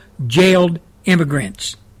illegal jailed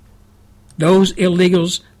immigrants. Those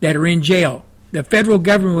illegals that are in jail, the federal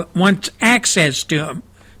government wants access to them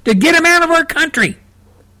to get them out of our country.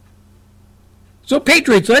 So,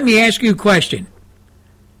 patriots, let me ask you a question.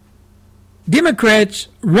 Democrats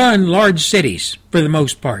run large cities for the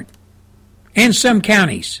most part, and some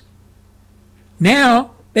counties.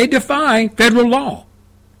 Now they defy federal law.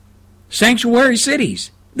 Sanctuary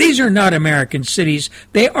cities. These are not American cities.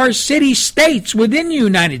 They are city-states within the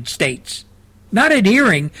United States, not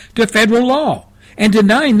adhering to federal law and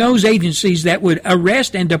denying those agencies that would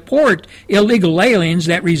arrest and deport illegal aliens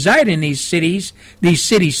that reside in these cities, these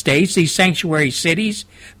city-states, these sanctuary cities,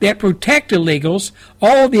 that protect illegals,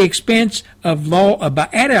 all the expense of law.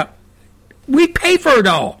 We pay for it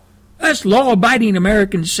all. Us law-abiding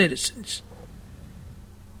American citizens.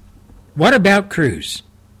 What about Cruz?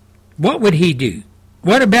 What would he do?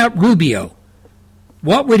 What about Rubio?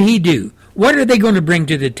 What would he do? What are they going to bring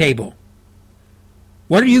to the table?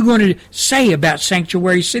 What are you going to say about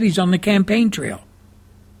sanctuary cities on the campaign trail?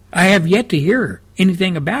 I have yet to hear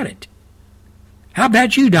anything about it. How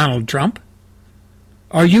about you, Donald Trump?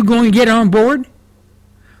 Are you going to get on board?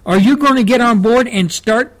 Are you going to get on board and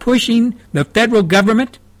start pushing the federal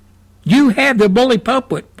government? You have the bully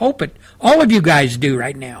pulpit. All of you guys do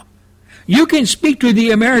right now. You can speak to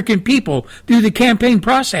the American people through the campaign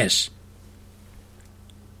process.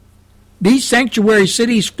 These sanctuary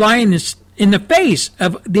cities fly in the face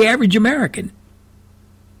of the average American.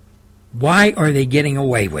 Why are they getting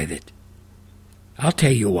away with it? I'll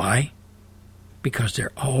tell you why. Because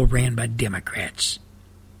they're all ran by Democrats.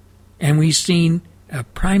 And we've seen a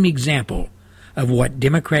prime example of what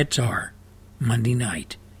Democrats are Monday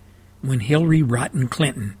night when Hillary Rotten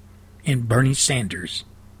Clinton and Bernie Sanders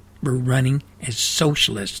were running as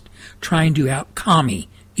socialists, trying to out-commie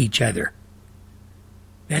each other.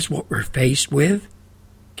 That's what we're faced with.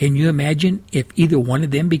 Can you imagine if either one of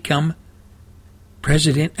them become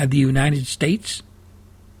President of the United States?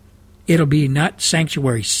 It'll be not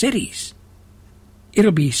sanctuary cities.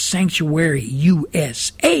 It'll be sanctuary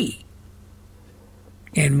USA.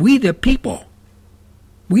 And we the people,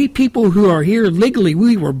 we people who are here legally,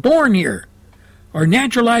 we were born here, or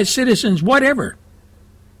naturalized citizens, whatever,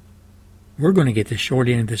 we're going to get the short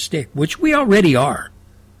end of the stick, which we already are.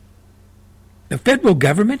 The federal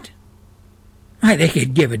government, they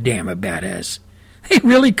could give a damn about us. They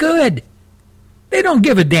really could. They don't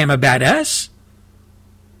give a damn about us.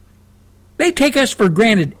 They take us for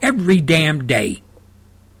granted every damn day.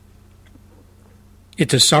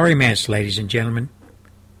 It's a sorry mess, ladies and gentlemen,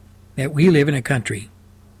 that we live in a country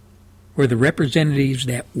where the representatives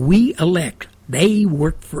that we elect, they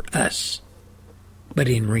work for us. But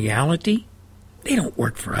in reality, they don't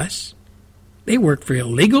work for us. They work for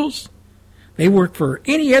illegals. They work for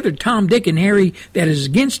any other Tom, Dick, and Harry that is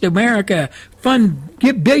against America,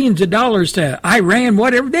 give billions of dollars to Iran,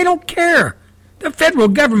 whatever. They don't care. The federal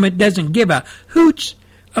government doesn't give a hoots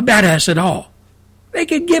about us at all. They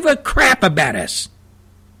could give a crap about us.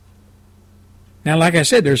 Now, like I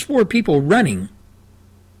said, there's 4 people running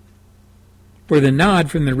for the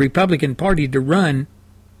nod from the Republican Party to run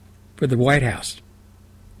for the White House.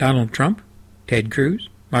 Donald Trump, Ted Cruz,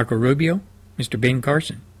 Marco Rubio, Mr. Ben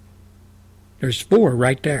Carson. There's 4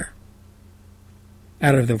 right there.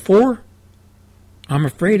 Out of the 4, I'm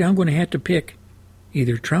afraid I'm going to have to pick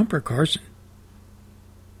either Trump or Carson.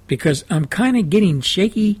 Because I'm kind of getting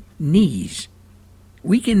shaky knees,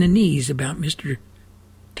 weak in the knees about Mr.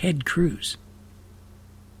 Ted Cruz.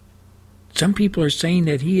 Some people are saying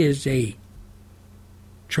that he is a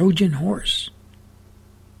Trojan horse.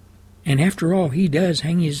 And after all, he does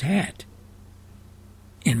hang his hat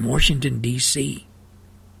in Washington, D.C.,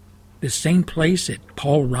 the same place that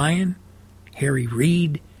Paul Ryan, Harry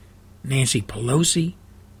Reid, Nancy Pelosi,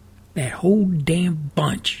 that whole damn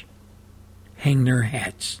bunch hang their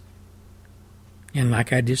hats. And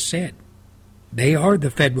like I just said, they are the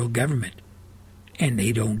federal government, and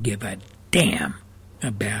they don't give a damn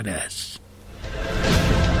about us.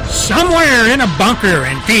 Somewhere in a bunker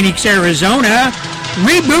in Phoenix, Arizona,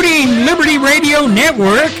 rebooting Liberty Radio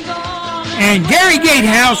Network and Gary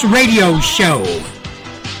Gatehouse Radio Show.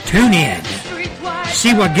 Tune in.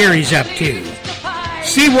 See what Gary's up to.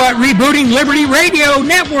 See what rebooting Liberty Radio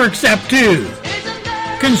Network's up to.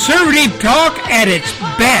 Conservative talk at its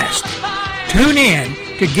best. Tune in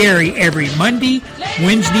to Gary every Monday,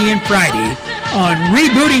 Wednesday, and Friday on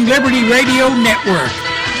Rebooting Liberty Radio Network.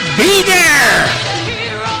 Be there!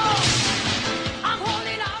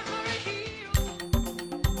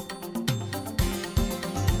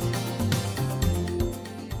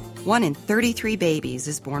 1 in 33 babies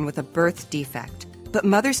is born with a birth defect, but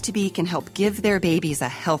mothers-to-be can help give their babies a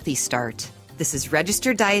healthy start. This is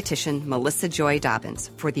registered dietitian Melissa Joy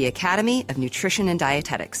Dobbins for the Academy of Nutrition and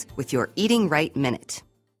Dietetics with your Eating Right Minute.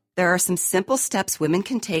 There are some simple steps women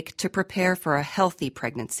can take to prepare for a healthy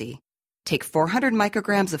pregnancy. Take 400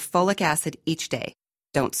 micrograms of folic acid each day.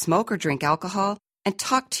 Don't smoke or drink alcohol, and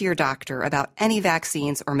talk to your doctor about any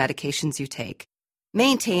vaccines or medications you take.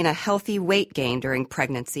 Maintain a healthy weight gain during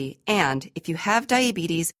pregnancy, and if you have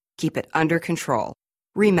diabetes, keep it under control.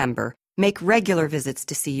 Remember, make regular visits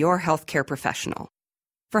to see your healthcare professional.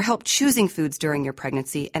 For help choosing foods during your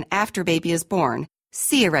pregnancy and after baby is born,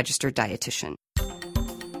 see a registered dietitian.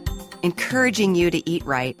 Encouraging you to eat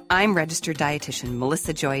right, I'm registered dietitian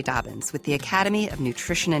Melissa Joy Dobbins with the Academy of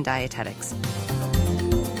Nutrition and Dietetics.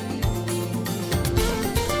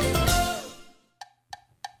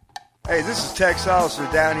 Hey, this is Tex Hollister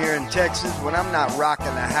down here in Texas. When I'm not rocking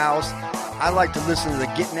the house, I like to listen to the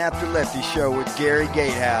Getting After Lefty show with Gary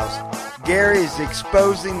Gatehouse. Gary is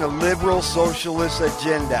exposing the liberal socialist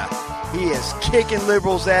agenda. He is kicking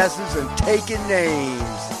liberals' asses and taking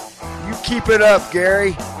names. You keep it up,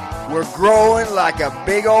 Gary. We're growing like a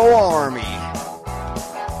big old army.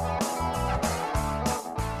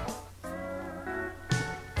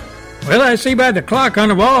 Well, I see by the clock on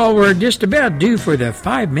the wall we're just about due for the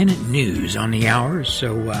 5-minute news on the hour,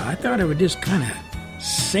 so I thought I would just kind of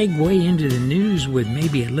segue into the news with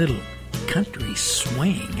maybe a little country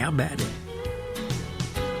swing. How about it?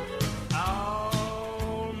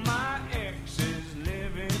 All my exes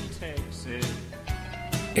live in Texas.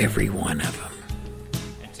 Every one of them.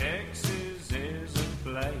 And Texas is a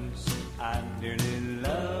place I dearly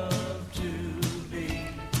love to be.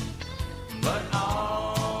 But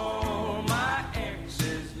all my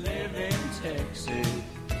exes live in Texas.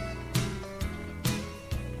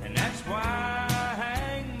 And that's why I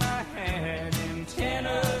hang my hat in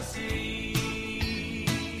Tennessee.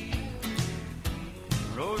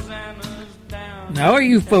 Rose Now, all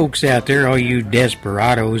you folks out there, all you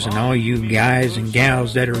desperados and all you guys and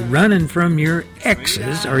gals that are running from your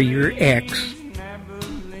exes or your ex,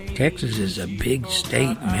 Texas is a big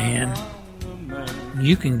state, man.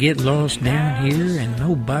 You can get lost down here and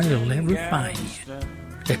nobody will ever find you.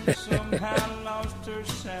 Lost her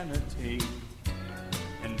sanity.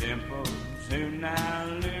 And Dimples, who now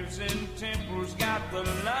lives in Temple's got the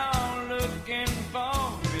law looking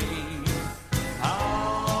for me.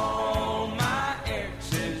 All my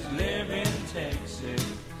exes live in Texas,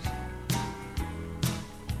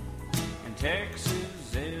 and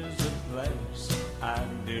Texas is a place I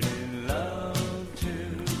didn't love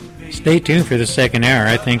to be. Stay tuned for the second hour.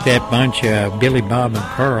 I think that bunch of Billy Bob and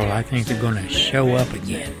Carl, I think they're going to show up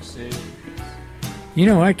again. You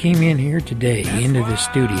know, I came in here today into the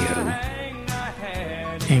studio,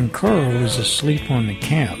 and Carl was asleep on the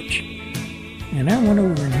couch. And I went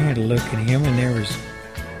over and had a look at him, and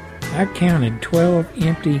I counted 12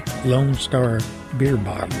 empty Lone Star beer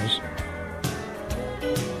bottles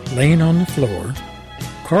laying on the floor.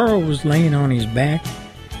 Carl was laying on his back,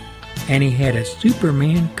 and he had a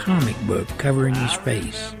Superman comic book covering his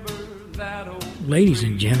face. Ladies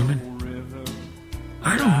and gentlemen,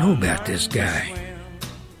 I don't know about this guy.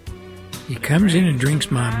 He comes in and drinks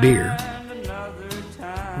my beer,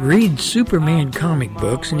 reads Superman comic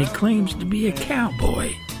books, and he claims to be a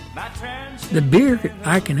cowboy. The beer,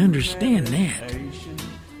 I can understand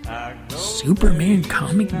that. Superman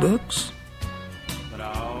comic books?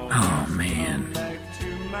 Oh, man.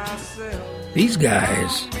 These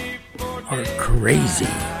guys are crazy.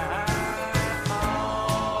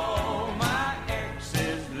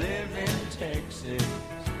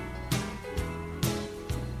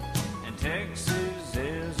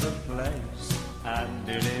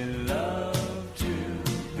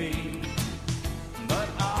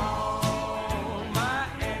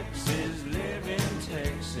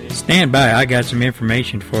 Stand by, I got some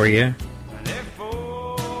information for you.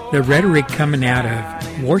 The rhetoric coming out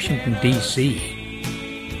of Washington,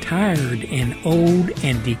 D.C., tired and old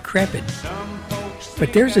and decrepit.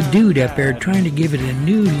 But there's a dude up there trying to give it a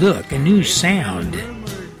new look, a new sound.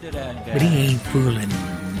 But he ain't fooling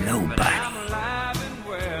nobody.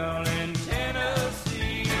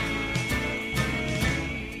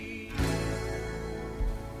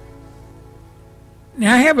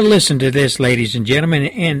 Now, have a listen to this, ladies and gentlemen,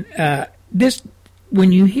 and this,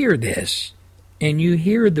 when you hear this, and you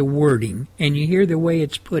hear the wording, and you hear the way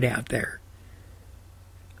it's put out there,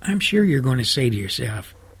 I'm sure you're going to say to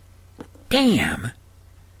yourself, damn,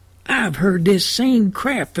 I've heard this same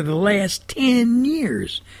crap for the last 10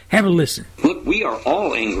 years. Have a listen. Look, we are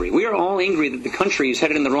all angry. We are all angry that the country is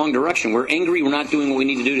headed in the wrong direction. We're angry we're not doing what we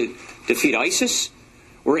need to do to defeat ISIS.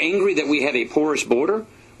 We're angry that we have a porous border.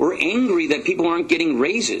 We're angry that people aren't getting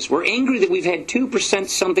raises. We're angry that we've had 2%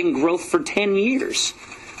 something growth for 10 years.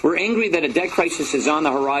 We're angry that a debt crisis is on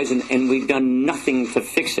the horizon and we've done nothing to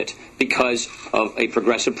fix it because of a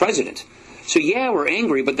progressive president. So yeah, we're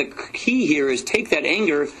angry, but the key here is take that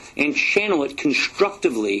anger and channel it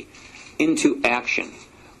constructively into action.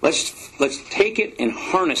 Let's take it and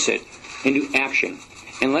harness it into action.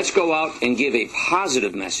 And let's go out and give a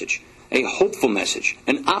positive message, a hopeful message,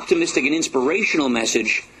 an optimistic and inspirational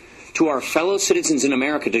message to our fellow citizens in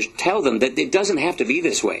America to tell them that it doesn't have to be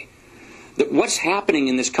this way. That what's happening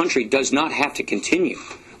in this country does not have to continue.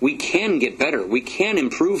 We can get better. We can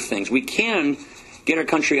improve things. We can get our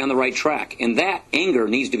country on the right track. And that anger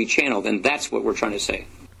needs to be channeled, and that's what we're trying to say.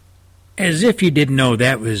 As if you didn't know,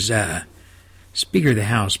 that was Speaker of the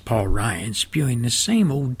House Paul Ryan spewing the same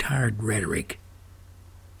old tired rhetoric.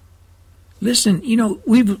 Listen, you know,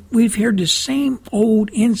 we've heard the same old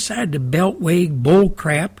inside the beltway bull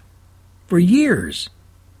crap for years.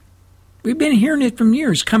 We've been hearing it from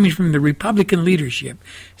years, coming from the Republican leadership.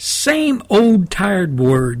 Same old tired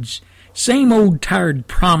words, same old tired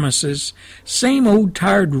promises, same old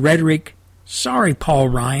tired rhetoric. Sorry, Paul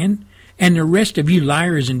Ryan, and the rest of you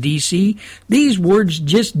liars in D.C., these words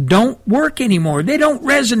just don't work anymore. They don't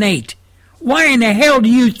resonate. Why in the hell do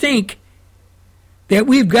you think that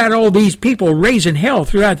we've got all these people raising hell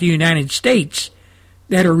throughout the United States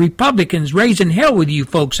that are Republicans raising hell with you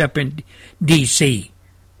folks up in D.C.?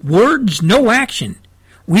 Words, no action.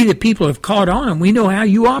 We the people have caught on and we know how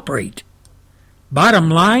you operate. Bottom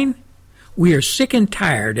line, we are sick and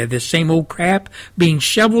tired of this same old crap being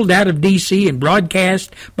shoveled out of D.C. and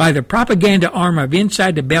broadcast by the propaganda arm of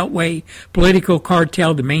Inside the Beltway political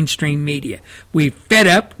cartel, the mainstream media. We've fed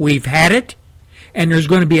up, we've had it, and there's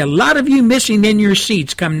going to be a lot of you missing in your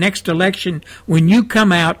seats come next election when you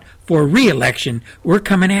come out for re-election. We're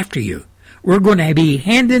coming after you. we're going to be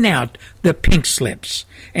handing out the pink slips.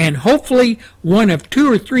 And hopefully one of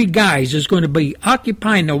 2 or 3 guys is going to be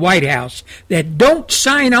occupying the White House that don't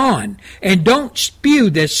sign on and don't spew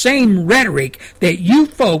the same rhetoric that you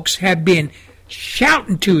folks have been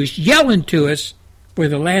shouting to us, yelling to us for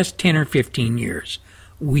the last 10 or 15 years.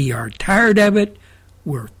 We are tired of it.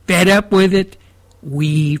 We're fed up with it.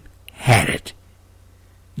 We've had it.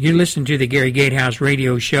 You're listening to the Gary Gatehouse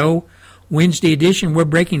Radio Show. Wednesday edition, we're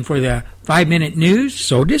breaking for the 5-minute news,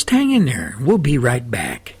 so just hang in there. We'll be right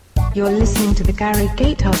back. You're listening to the Gary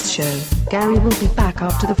Gatehouse Show. Gary will be back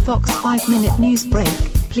after the Fox 5-minute news break.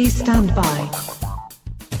 Please stand by.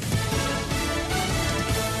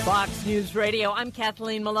 Fox News Radio, I'm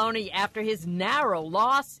Kathleen Maloney. After his narrow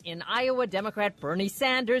loss in Iowa, Democrat Bernie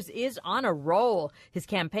Sanders is on a roll. His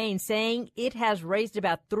campaign saying it has raised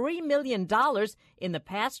about $3 million in the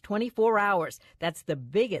past 24 hours. That's the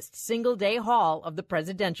biggest single-day haul of the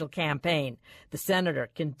presidential campaign. The senator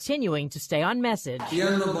continuing to stay on message. At the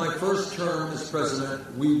end of my first term as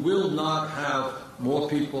president, we will not have more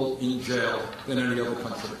people in jail than any other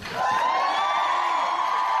country.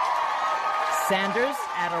 Sanders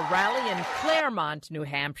at a rally in Claremont, New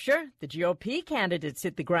Hampshire. The GOP candidates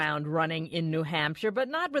hit the ground running in New Hampshire, but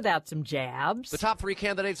not without some jabs. The top 3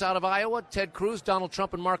 candidates out of Iowa, Ted Cruz, Donald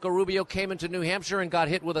Trump, and Marco Rubio, came into New Hampshire and got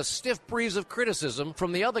hit with a stiff breeze of criticism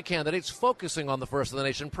from the other candidates focusing on the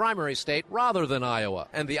first-of-the-nation primary state rather than Iowa.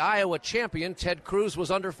 And the Iowa champion, Ted Cruz,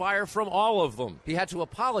 was under fire from all of them. He had to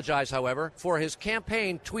apologize, however, for his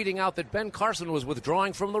campaign tweeting out that Ben Carson was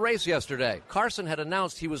withdrawing from the race yesterday. Carson had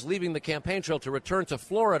announced he was leaving the campaign trail to return to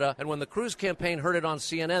Florida, and when the Cruz campaign heard it on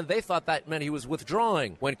CNN, they thought that meant he was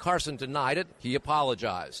withdrawing. When Carson denied it, he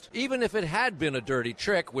apologized. Even if it had been a dirty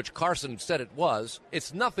trick, which Carson said it was,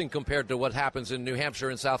 it's nothing compared to what happens in New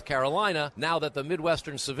Hampshire and South Carolina now that the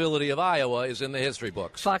Midwestern civility of Iowa is in the history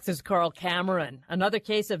books. Fox's Carl Cameron. Another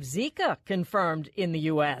case of Zika confirmed in the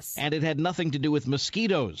U.S. And it had nothing to do with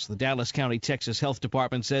mosquitoes. The Dallas County, Texas Health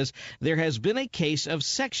Department says there has been a case of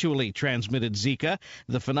sexually transmitted Zika.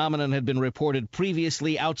 The phenomenon had been reported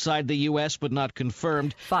previously outside the U.S., but not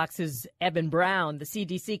confirmed. Fox's Evan Brown. The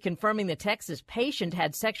CDC confirming the Texas patient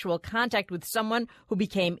had sexual contact with someone who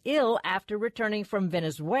became ill after returning from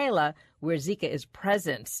Venezuela, where Zika is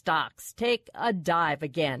present. Stocks take a dive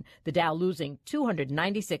again. The Dow losing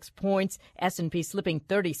 296 points, S&P slipping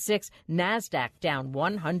 36, NASDAQ down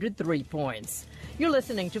 103 points. You're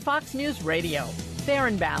listening to Fox News Radio. Fair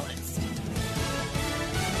and balanced.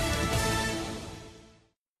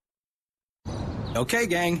 Okay,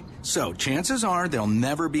 gang. So, chances are there'll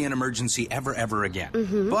never be an emergency ever again.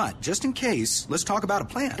 Mm-hmm. But, just in case, let's talk about a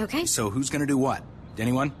plan. Okay. So, who's going to do what?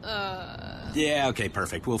 Anyone? Yeah, okay,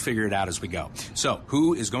 perfect. We'll figure it out as we go. So,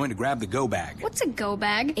 who is going to grab the go bag? What's a go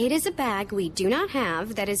bag? It is a bag we do not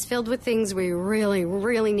have that is filled with things we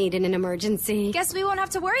really need in an emergency. Guess we won't have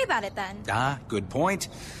to worry about it then. Ah, good point.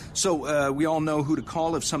 So, we all know who to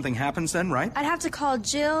call if something happens then, right? I'd have to call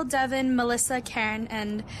Jill, Devin, Melissa, Karen,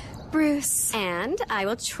 and Bruce. And I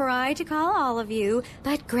will try to call all of you,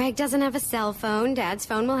 but Greg doesn't have a cell phone. Dad's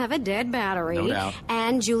phone will have a dead battery. No doubt.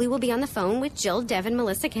 And Julie will be on the phone with Jill, Devin,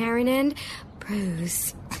 Melissa, Karen, and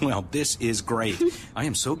Bruce. Well, this is great. I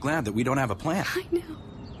am so glad that we don't have a plan. I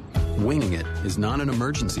know. Winging it is not an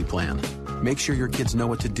emergency plan. Make sure your kids know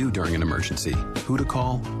what to do during an emergency, who to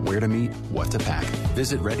call, where to meet, what to pack.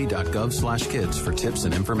 Visit ready.gov/kids for tips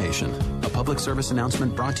and information. A public service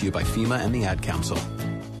announcement brought to you by FEMA and the Ad Council.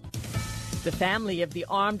 The family of the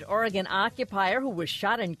armed Oregon occupier who was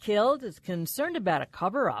shot and killed is concerned about a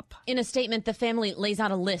cover-up. In a statement, the family lays out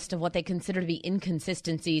a list of what they consider to be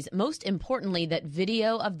inconsistencies. Most importantly, that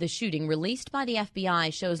video of the shooting released by the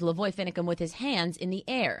FBI shows Lavoy Finicum with his hands in the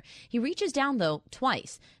air. He reaches down, though,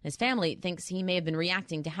 twice. His family thinks he may have been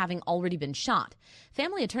reacting to having already been shot.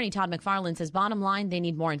 Family attorney Todd McFarland says bottom line, they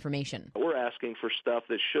need more information. We're asking for stuff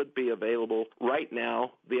that should be available right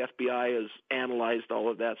now. The FBI has analyzed all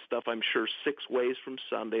of that stuff, I'm sure, 6 ways from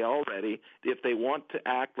Sunday already. If they want to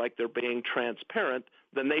act like they're being transparent,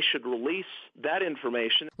 then they should release that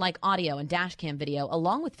information. Like audio and dash cam video,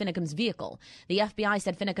 along with Finicum's vehicle. The FBI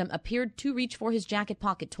said Finicum appeared to reach for his jacket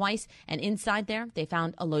pocket twice, and inside there, they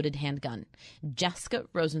found a loaded handgun. Jessica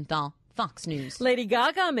Rosenthal, Fox News. Lady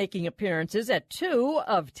Gaga making appearances at 2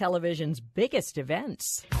 of television's biggest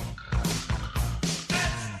events.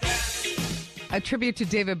 A tribute to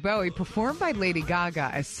David Bowie performed by Lady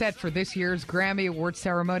Gaga is set for this year's Grammy Awards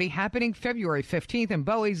ceremony happening February 15th, and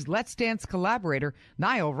Bowie's Let's Dance collaborator,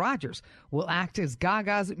 Nile Rodgers, will act as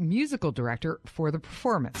Gaga's musical director for the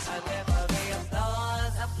performance.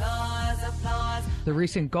 Applause, applause, applause. The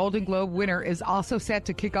recent Golden Globe winner is also set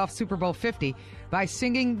to kick off Super Bowl 50 by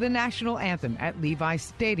singing the national anthem at Levi's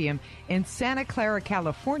Stadium in Santa Clara,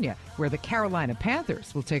 California, where the Carolina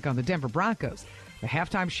Panthers will take on the Denver Broncos. The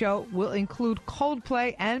halftime show will include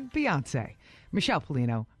Coldplay and Beyonce. Michelle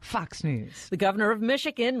Polino, Fox News. The governor of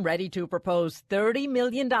Michigan ready to propose $30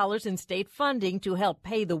 million in state funding to help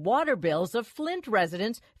pay the water bills of Flint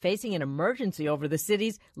residents facing an emergency over the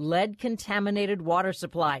city's lead-contaminated water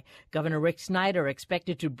supply. Governor Rick Snyder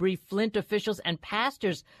expected to brief Flint officials and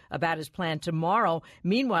pastors about his plan tomorrow.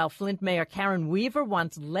 Meanwhile, Flint Mayor Karen Weaver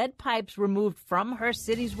wants lead pipes removed from her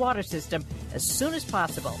city's water system as soon as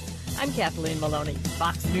possible. I'm Kathleen Maloney,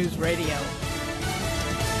 Fox News Radio.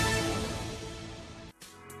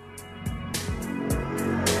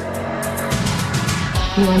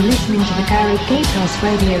 You are listening to the Gary Gatehouse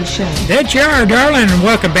Radio Show. That you are, darling, and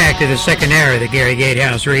welcome back to the second hour of the Gary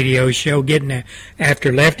Gatehouse Radio Show, Getting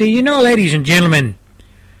After Lefty. You know, ladies and gentlemen,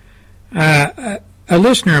 a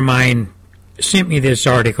listener of mine sent me this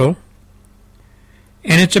article,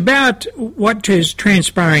 and it's about what is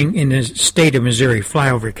transpiring in the state of Missouri,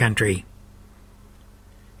 flyover country.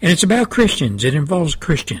 And it's about Christians. It involves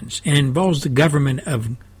Christians, and it involves the government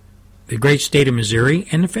of the great state of Missouri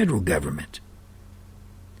and the federal government.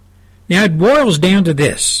 Now, it boils down to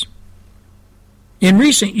this. In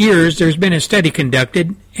recent years, there's been a study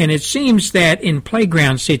conducted, and it seems that in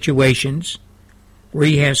playground situations where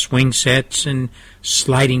you have swing sets and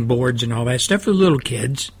sliding boards and all that stuff for little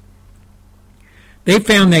kids, they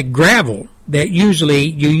found that gravel that you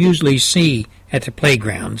usually see at the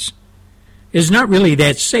playgrounds is not really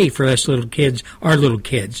that safe for us little kids, our little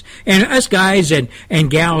kids. And us guys and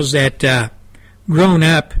gals that grown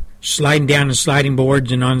up sliding down the sliding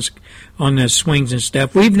boards and on the swings and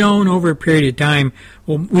stuff, we've known over a period of time,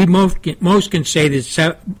 well, we most can say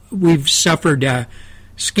that we've suffered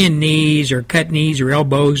skinned knees or cut knees or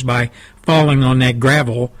elbows by falling on that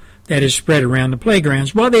gravel that is spread around the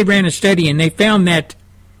playgrounds. Well, they ran a study and they found that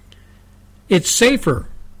it's safer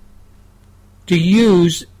to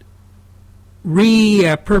use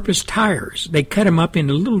repurposed tires. They cut them up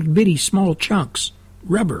into little bitty small chunks,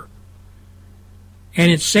 rubber. And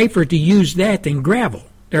it's safer to use that than gravel.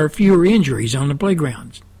 There are fewer injuries on the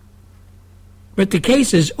playgrounds. But the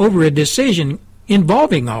case is over a decision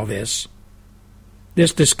involving all this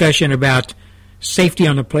discussion about safety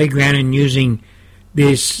on the playground and using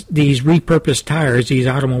these repurposed tires, these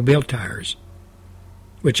automobile tires,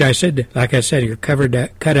 which like I said, are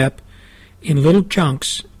cut up in little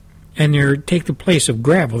chunks, and they take the place of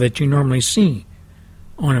gravel that you normally see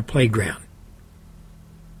on a playground.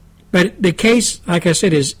 But the case, like I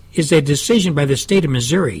said, is a decision by the state of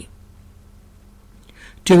Missouri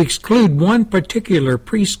to exclude one particular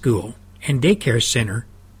preschool and daycare center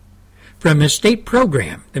from the state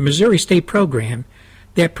program, the Missouri state program,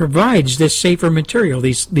 that provides this safer material,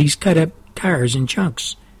 these cut-up tires in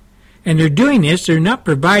chunks. And they're doing this, they're not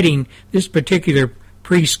providing this particular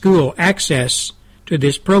preschool access to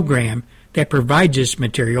this program that provides this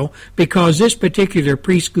material because this particular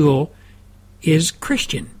preschool is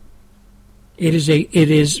Christian. It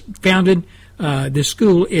is founded, the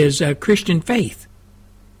school is a Christian faith.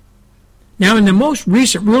 Now, in the most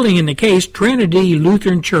recent ruling in the case, Trinity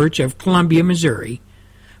Lutheran Church of Columbia, Missouri,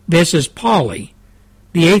 versus Pauley,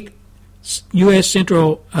 the 8th U.S.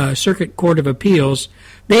 Central Circuit Court of Appeals,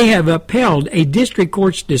 they have upheld a district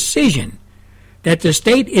court's decision that the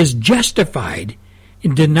state is justified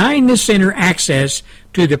in denying the center access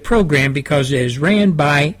to the program because it is ran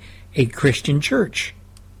by a Christian church.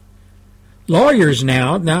 Lawyers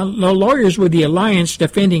lawyers with the Alliance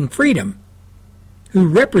Defending Freedom, who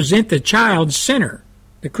represent the Child Center,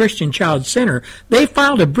 the Christian Child Center, they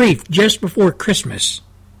filed a brief just before Christmas,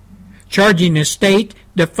 charging the state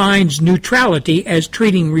defines neutrality as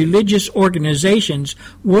treating religious organizations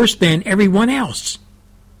worse than everyone else.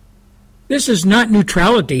 This is not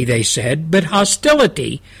neutrality, they said, but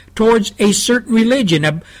hostility towards a certain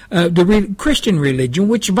religion, the Christian religion,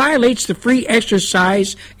 which violates the free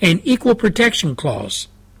exercise and equal protection clause.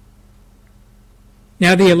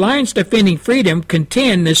 Now, the Alliance Defending Freedom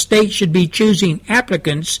contend the state should be choosing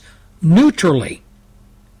applicants neutrally,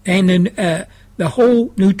 and the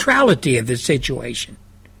whole neutrality of the situation.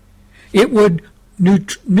 It would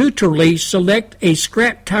neutrally select a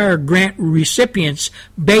scrap tire grant recipients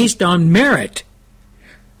based on merit,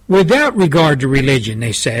 without regard to religion,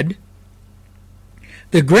 they said.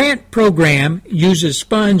 The grant program uses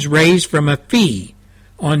funds raised from a fee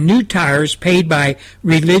on new tires paid by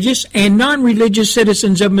religious and non-religious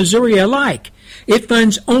citizens of Missouri alike. It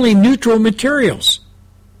funds only neutral materials,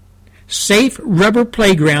 safe rubber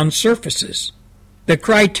playground surfaces, the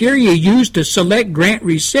criteria used to select grant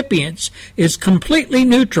recipients is completely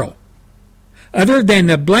neutral, other than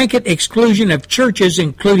the blanket exclusion of churches,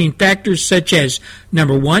 including factors such as,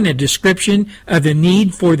 number 1, a description of the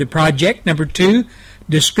need for the project, number 2,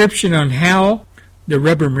 description on how the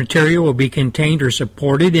rubber material will be contained or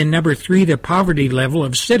supported, and number 3, the poverty level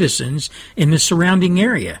of citizens in the surrounding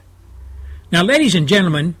area. Now, ladies and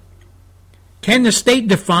gentlemen, can the state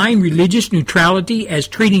define religious neutrality as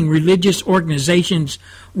treating religious organizations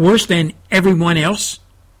worse than everyone else?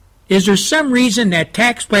 Is there some reason that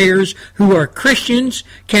taxpayers who are Christians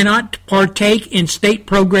cannot partake in state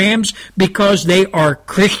programs because they are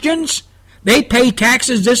Christians? They pay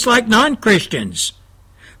taxes just like non-Christians.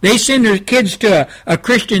 They send their kids to a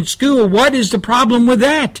Christian school. What is the problem with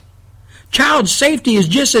that? Child safety is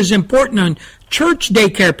just as important on church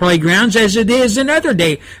daycare playgrounds as it is in other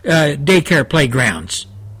daycare playgrounds.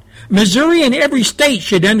 Missouri and every state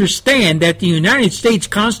should understand that the United States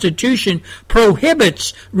Constitution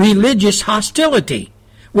prohibits religious hostility,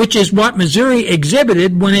 which is what Missouri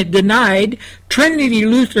exhibited when it denied Trinity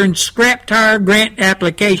Lutheran's scrap tire grant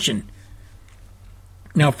application.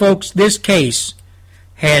 Now, folks, this case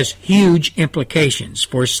has huge implications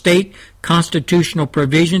for state constitutional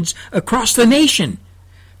provisions across the nation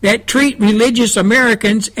that treat religious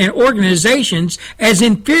Americans and organizations as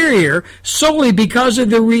inferior solely because of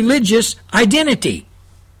their religious identity.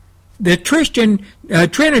 The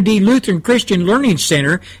Trinity Lutheran Christian Learning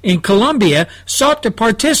Center in Columbia sought to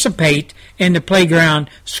participate in the playground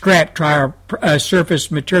scrap tire surface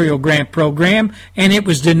material grant program, and it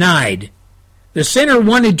was denied. The center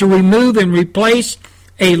wanted to remove and replace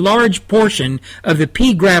a large portion of the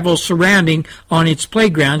pea gravel surrounding on its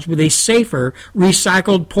playgrounds with a safer,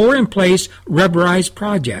 recycled, pour-in-place rubberized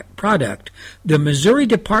product. The Missouri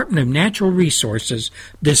Department of Natural Resources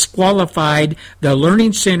disqualified the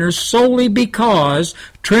Learning Center solely because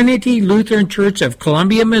Trinity Lutheran Church of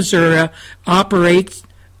Columbia, Missouri operates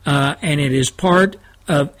and it is part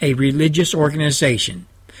of a religious organization.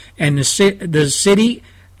 And the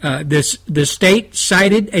state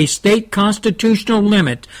cited a state constitutional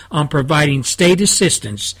limit on providing state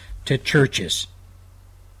assistance to churches.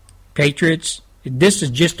 Patriots, this is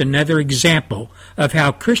just another example of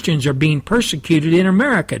how Christians are being persecuted in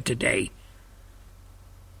America today.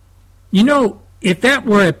 You know, if that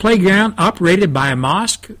were a playground operated by a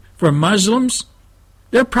mosque for Muslims,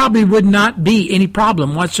 there probably would not be any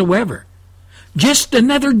problem whatsoever. Just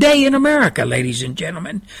another day in America, ladies and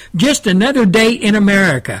gentlemen. Just another day in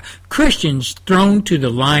America. Christians thrown to the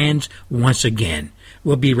lions once again.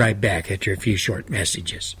 We'll be right back after a few short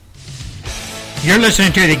messages. You're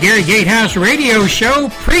listening to the Gary Gatehouse Radio Show,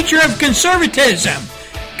 Preacher of Conservatism,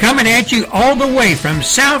 coming at you all the way from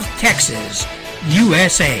South Texas,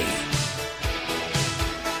 USA.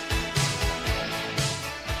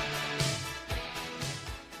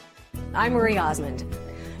 I'm Marie Osmond.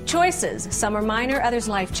 Choices, some are minor, others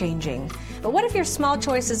life-changing. But what if your small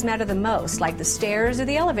choices matter the most, like the stairs or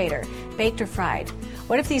the elevator, baked or fried?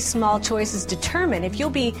 What if these small choices determine if you'll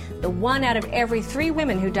be the 1 out of every 3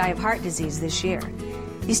 women who die of heart disease this year?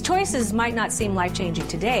 These choices might not seem life-changing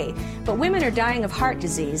today, but women are dying of heart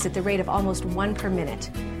disease at the rate of almost 1 per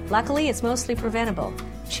minute. Luckily, it's mostly preventable.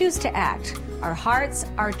 Choose to act. Our hearts,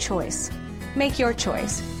 our choice. Make your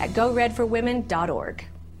choice at goredforwomen.org.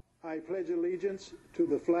 I pledge allegiance to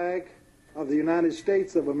the flag of the United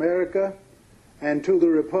States of America and to the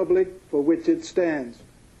republic for which it stands,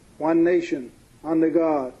 one nation, under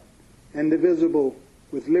God, indivisible,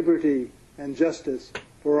 with liberty and justice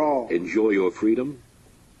for all. Enjoy your freedom.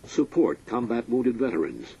 Support combat wounded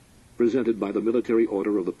veterans. Presented by the Military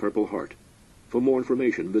Order of the Purple Heart. For more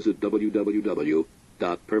information, visit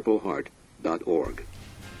www.purpleheart.org.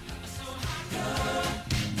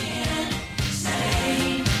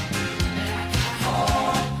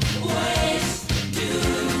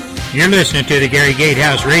 You're listening to the Gary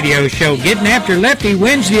Gatehouse Radio Show, Getting After Lefty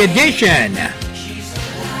Wednesday edition.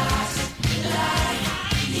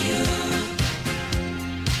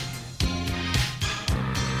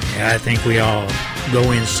 Yeah, I think we all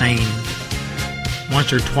go insane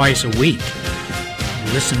once or twice a week.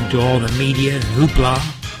 Listen to all the media and hoopla,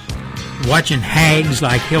 watching hags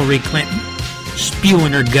like Hillary Clinton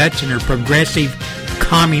spewing her guts and her progressive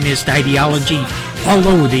communist ideology all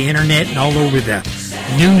over the internet and all over the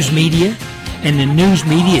news media, and the news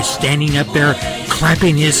media is standing up there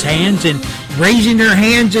clapping his hands and raising their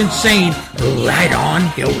hands and saying, "Right on,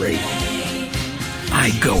 Hillary." I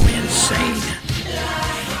go insane.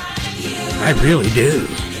 I really do.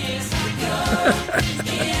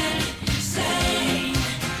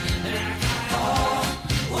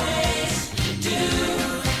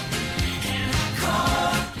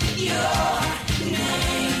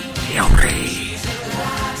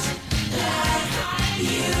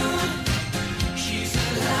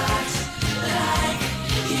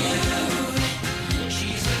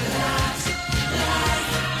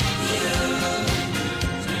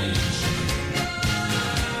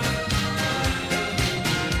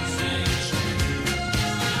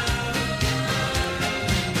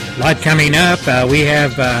 A lot coming up. We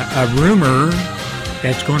have a rumor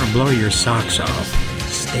that's going to blow your socks off.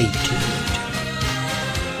 Stay tuned.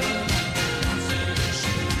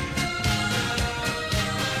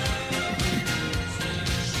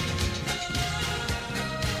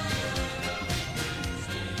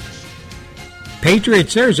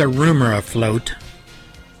 Patriots, there's a rumor afloat.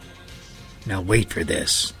 Now wait for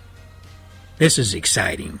this. This is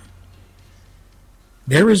exciting.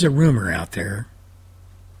 There is a rumor out there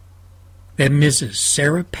that Mrs.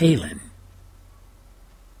 Sarah Palin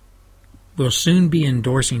will soon be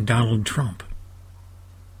endorsing Donald Trump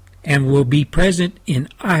and will be present in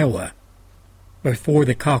Iowa before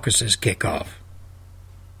the caucuses kick off.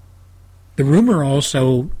 The rumor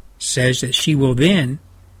also says that she will then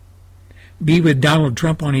be with Donald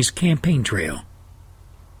Trump on his campaign trail.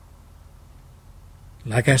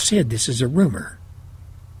 Like I said, this is a rumor.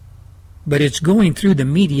 But it's going through the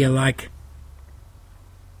media like,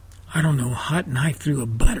 I don't know, a hot knife through a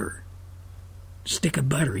stick of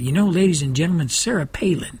butter. You know, ladies and gentlemen, Sarah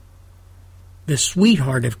Palin, the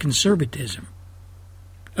sweetheart of conservatism,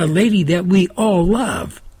 a lady that we all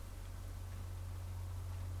love.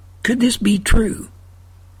 Could this be true?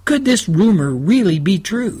 Could this rumor really be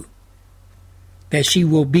true? That she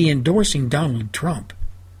will be endorsing Donald Trump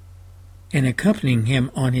and accompanying him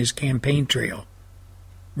on his campaign trail,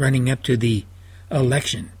 running up to the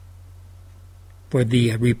election for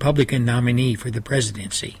the Republican nominee for the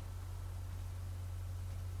presidency.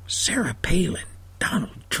 Sarah Palin,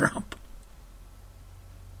 Donald Trump.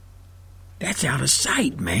 That's out of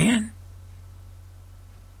sight, man.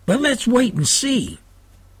 But let's wait and see.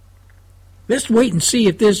 Let's wait and see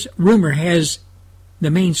if this rumor has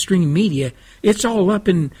the mainstream media. It's all up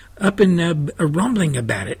in rumbling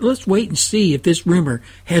about it. Let's wait and see if this rumor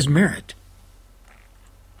has merit.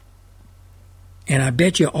 And I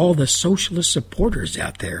bet you all the socialist supporters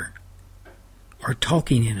out there are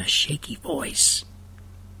talking in a shaky voice.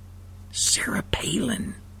 Sarah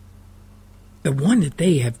Palin, the one that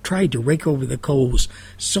they have tried to rake over the coals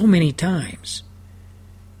so many times.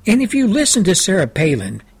 And if you listen to Sarah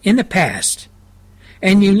Palin in the past,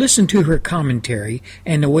 and you listen to her commentary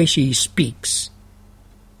and the way she speaks,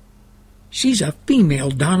 she's a female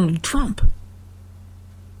Donald Trump.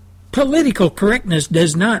 Political correctness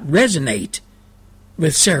does not resonate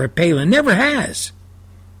with Sarah Palin, never has.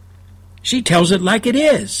 She tells it like it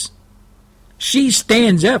is. She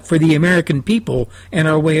stands up for the American people and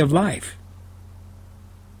our way of life.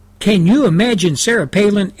 Can you imagine Sarah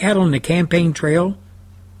Palin out on the campaign trail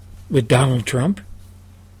with Donald Trump?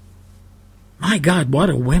 My God, what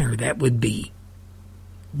a winner that would be.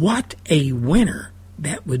 What a winner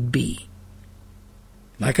that would be.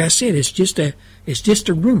 Like I said, it's just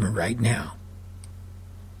a rumor right now.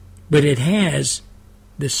 But it has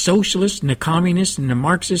the socialists and the communists and the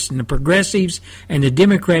Marxists and the progressives and the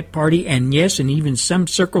Democrat Party and yes, and even some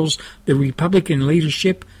circles, the Republican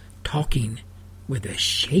leadership talking with a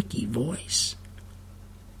shaky voice.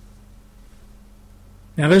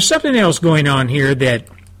 Now there's something else going on here that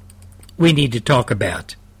we need to talk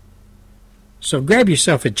about. So grab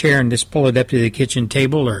yourself a chair and just pull it up to the kitchen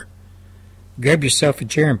table, or grab yourself a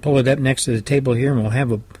chair and pull it up next to the table here, and we'll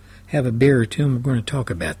have a beer or two, and we're going to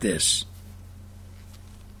talk about this.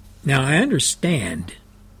 Now, I understand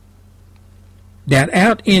that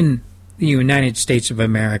out in the United States of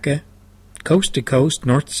America, coast to coast,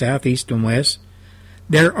 north to south, east and west,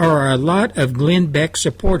 there are a lot of Glenn Beck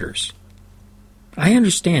supporters. I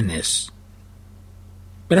understand this.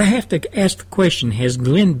 But I have to ask the question, has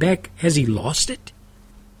Glenn Beck, has he lost it?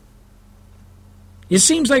 It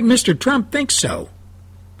seems like Mr. Trump thinks so.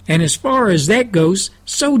 And as far as that goes,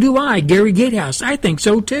 so do I, Gary Gatehouse. I think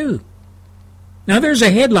so too. Now there's a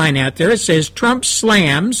headline out there that says, Trump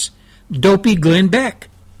slams dopey Glenn Beck.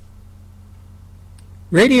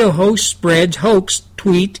 Radio host spreads hoax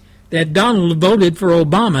tweet that Donald voted for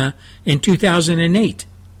Obama in 2008.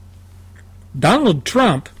 Donald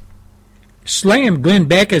Trump slammed Glenn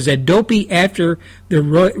Beck as a dopey after the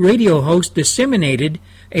radio host disseminated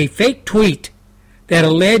a fake tweet that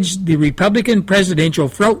alleged the Republican presidential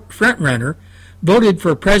frontrunner voted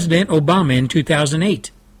for President Obama in 2008.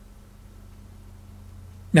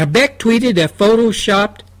 Now, Beck tweeted a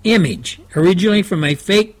photoshopped image, originally from a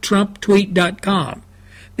fake TrumpTweet.com,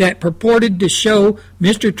 that purported to show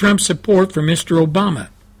Mr. Trump's support for Mr. Obama.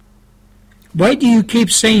 Why do you keep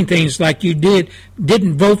saying things like you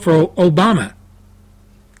didn't vote for Obama?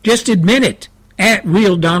 Just admit it. At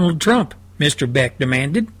real Donald Trump, Mr. Beck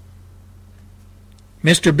demanded.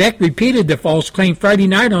 Mr. Beck repeated the false claim Friday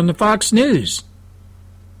night on the Fox News.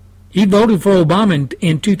 He voted for Obama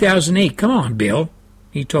in 2008. Come on, Bill,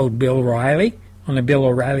 he told Bill Riley, on the Bill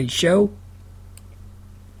O'Reilly Show.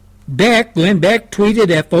 Glenn Beck tweeted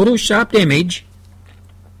a photoshopped image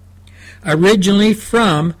originally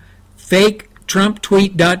from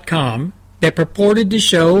faketrumptweet.com that purported to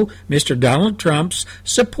show Mr. Donald Trump's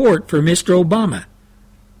support for Mr. Obama.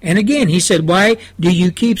 And again, he said, why do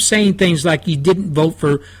you keep saying things like you didn't vote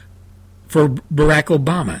for Barack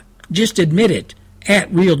Obama? Just admit it,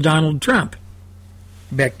 at real Donald Trump,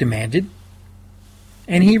 Beck demanded.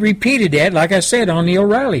 And he repeated that, like I said, on the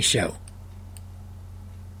O'Reilly Show.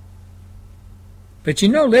 But you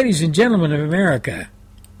know, ladies and gentlemen of America,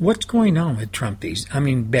 what's going on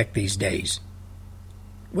with Beck these days?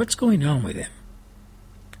 What's going on with him?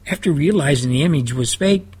 After realizing the image was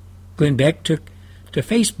fake, Glenn Beck took to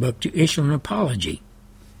Facebook to issue an apology.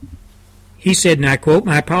 He said, and I quote,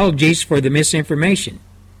 "My apologies for the misinformation.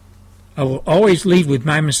 I will always lead with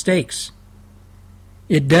my mistakes.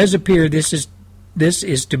 It does appear this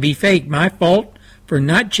is to be fake. My fault for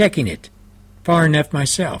not checking it far enough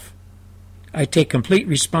myself. I take complete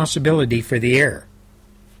responsibility for the error.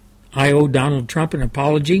 I owe Donald Trump an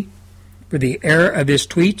apology for the error of this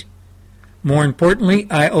tweet. More importantly,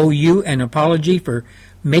 I owe you an apology for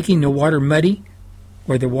making the water muddy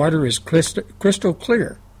where the water is crystal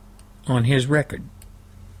clear on his record."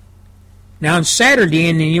 Now, on Saturday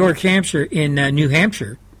in New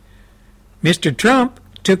Hampshire, Mr. Trump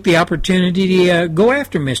took the opportunity to go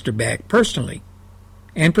after Mr. Beck personally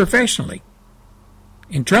and professionally.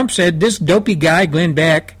 And Trump said, "This dopey guy, Glenn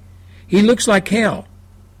Beck, he looks like hell.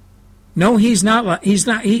 No, he's not.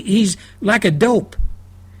 He's like a dope.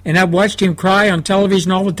 And I've watched him cry on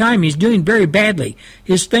television all the time. He's doing very badly.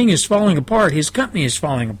 His thing is falling apart. His company is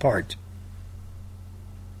falling apart."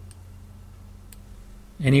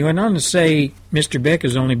 And he went on to say Mr. Beck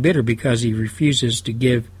is only bitter because he refuses to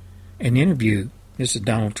give an interview. This is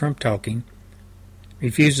Donald Trump talking.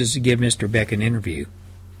 Refuses to give Mr. Beck an interview.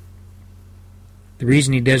 "The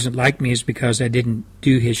reason he doesn't like me is because I didn't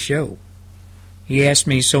do his show. He asked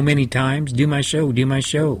me so many times, do my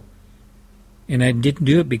show. And I didn't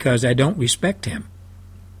do it because I don't respect him.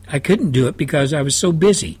 I couldn't do it because I was so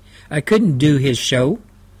busy. I couldn't do his show,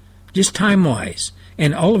 just time-wise.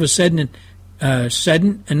 And all of a sudden,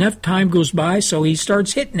 enough time goes by, so he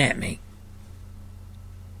starts hitting at me."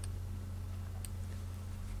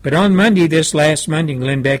 But on Monday, this last Monday,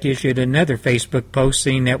 Glenn Beck issued another Facebook post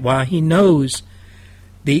saying that while he knows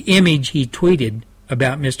the image he tweeted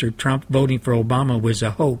about Mr. Trump voting for Obama was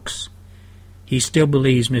a hoax, he still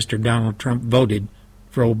believes Mr. Donald Trump voted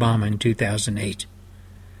for Obama in 2008.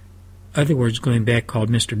 In other words, Glenn Beck called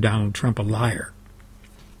Mr. Donald Trump a liar.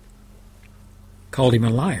 Called him a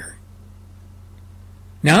liar.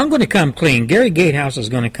 Now I'm going to come clean. Gary Gatehouse is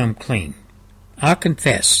going to come clean. I'll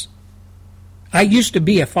confess. I used to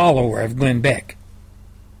be a follower of Glenn Beck.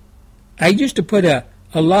 I used to put a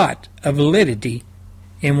lot of validity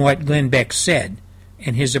in what Glenn Beck said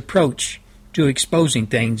and his approach to exposing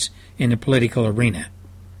things in the political arena.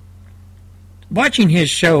 Watching his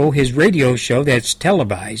show, his radio show that's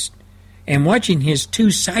televised, and watching his two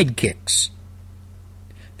sidekicks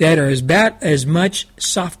that are about as much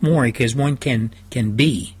sophomoric as one can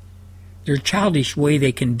be, their childish way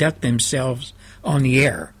they conduct themselves on the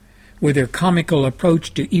air, with their comical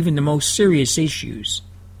approach to even the most serious issues,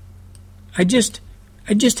 I just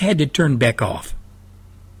had to turn Beck off.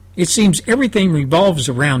 It seems everything revolves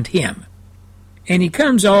around him, and he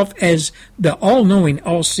comes off as the all-knowing,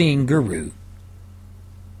 all-seeing guru.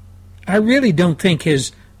 I really don't think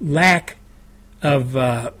his lack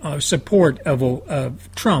of support of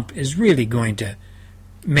Trump is really going to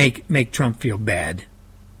make Trump feel bad.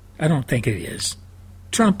 I don't think it is.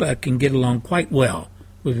 Trump can get along quite well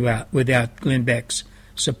without Glenn Beck's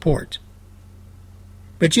support.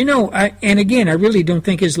 But I really don't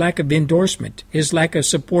think his lack of endorsement, his lack of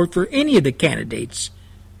support for any of the candidates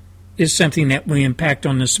is something that will impact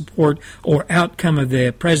on the support or outcome of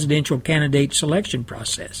the presidential candidate selection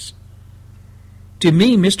process. To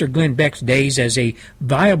me, Mr. Glenn Beck's days as a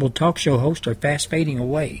viable talk show host are fast fading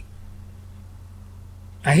away.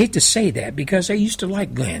 I hate to say that because I used to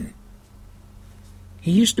like Glenn.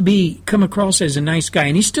 He used to come across as a nice guy,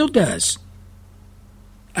 and he still does.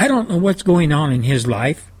 I don't know what's going on in his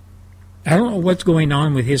life. I don't know what's going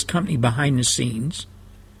on with his company behind the scenes.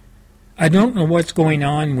 I don't know what's going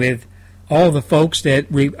on with all the folks that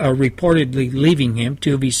are reportedly leaving him,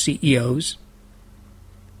 two of his CEOs.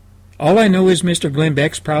 All I know is Mr. Glenn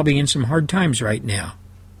Beck's probably in some hard times right now.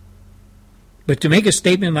 But to make a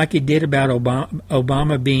statement like he did about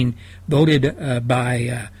Obama being voted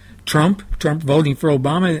by Trump voting for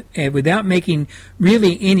Obama, without making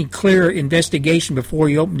really any clear investigation before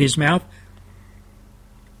he opened his mouth,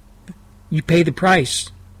 you pay the price.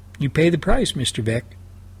 You pay the price, Mr. Beck.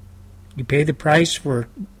 You pay the price for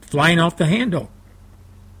flying off the handle.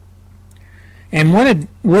 And one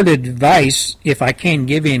word of advice, if I can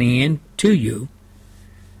give any in to you,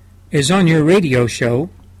 is on your radio show.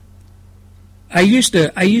 I used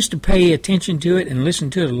to pay attention to it and listen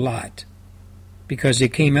to it a lot because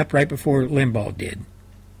it came up right before Limbaugh did.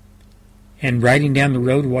 And riding down the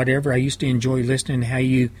road, whatever, I used to enjoy listening to how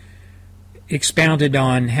you expounded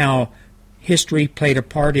on how history played a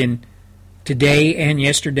part in today and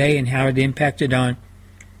yesterday and how it impacted on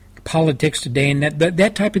politics today, and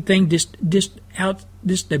that type of thing just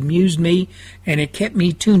amused me, and it kept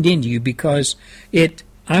me tuned into you because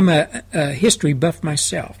I'm a history buff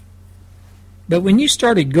myself. But when you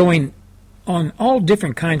started going on all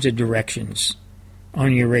different kinds of directions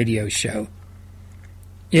on your radio show,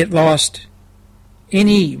 it lost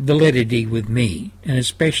any validity with me, and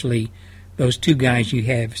especially those two guys you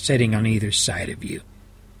have sitting on either side of you.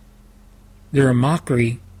 They're a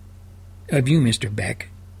mockery of you, Mr. Beck,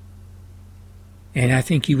 and I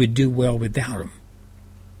think you would do well without them.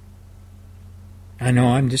 I know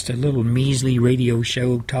I'm just a little measly radio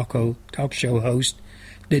show, talk show host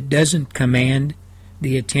that doesn't command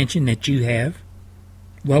the attention that you have.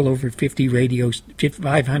 Well over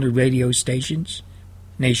 500 radio stations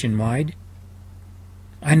nationwide.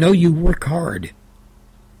 I know you work hard,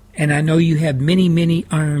 and I know you have many, many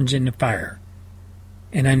irons in the fire,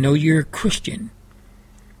 and I know you're a Christian,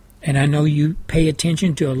 and I know you pay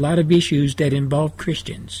attention to a lot of issues that involve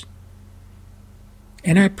Christians.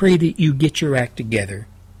 And I pray that you get your act together,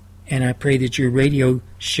 and I pray that your radio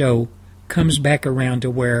show comes back around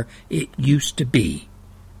to where it used to be.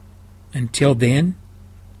 Until then,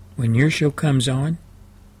 when your show comes on,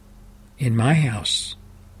 in my house,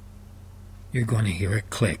 you're going to hear a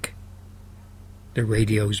click. The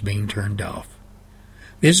radio's being turned off.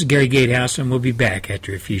 This is Gary Gatehouse, and we'll be back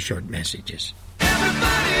after a few short messages.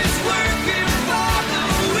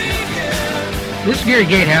 This is Gary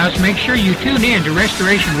Gatehouse. Make sure you tune in to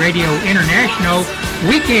Restoration Radio International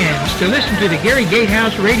weekends to listen to the Gary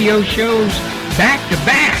Gatehouse radio shows back to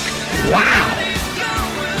back. Wow!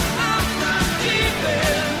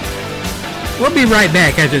 We'll be right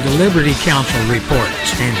back after the Liberty Council report.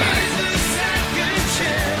 Stand by.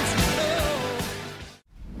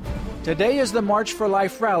 Today is the March for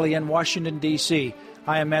Life rally in Washington, D.C.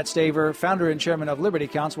 I am Matt Staver, founder and chairman of Liberty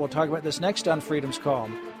Council. We'll talk about this next on Freedom's Call.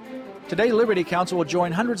 Today, Liberty Council will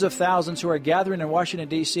join hundreds of thousands who are gathering in Washington,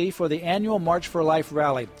 D.C. for the annual March for Life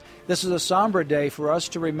rally. This is a somber day for us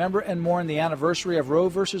to remember and mourn the anniversary of Roe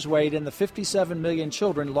v. Wade and the 57 million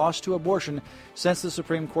children lost to abortion since the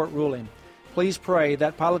Supreme Court ruling. Please pray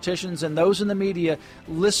that politicians and those in the media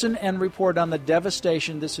listen and report on the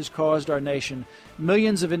devastation this has caused our nation.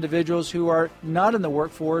 Millions of individuals who are not in the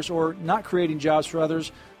workforce or not creating jobs for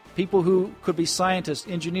others, people who could be scientists,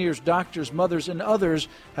 engineers, doctors, mothers, and others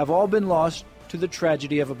have all been lost to the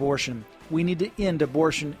tragedy of abortion. We need to end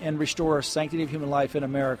abortion and restore sanctity of human life in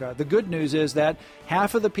America. The good news is that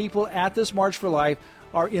half of the people at this March for Life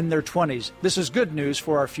are in their 20s. This is good news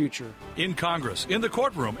for our future. In Congress, in the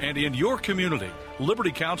courtroom, and in your community,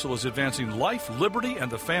 Liberty Council is advancing life, liberty,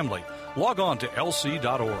 and the family. Log on to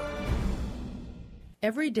lc.org.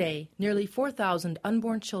 Every day, nearly 4,000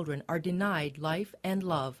 unborn children are denied life and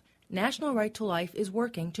love. National Right to Life is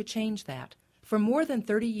working to change that. For more than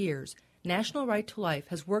 30 years, National Right to Life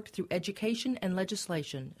has worked through education and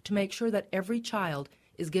legislation to make sure that every child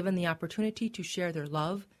is given the opportunity to share their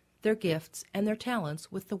love, their gifts, and their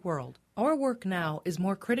talents with the world. Our work now is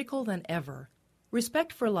more critical than ever.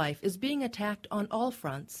 Respect for life is being attacked on all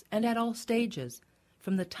fronts and at all stages,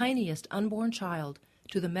 from the tiniest unborn child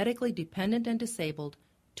to the medically dependent and disabled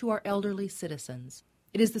to our elderly citizens.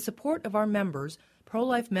 It is the support of our members,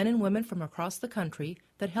 pro-life men and women from across the country,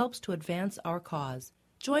 that helps to advance our cause.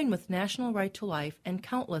 Join with National Right to Life and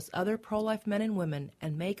countless other pro-life men and women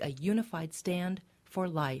and make a unified stand for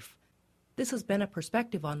life. This has been a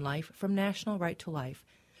perspective on life from National Right to Life.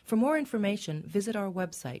 For more information, visit our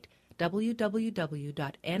website, www.nrlc.org.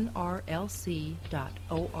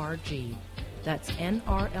 That's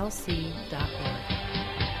nrlc.org.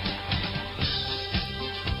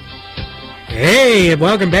 Hey,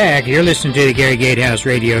 welcome back. You're listening to the Gary Gatehouse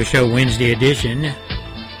Radio Show Wednesday edition.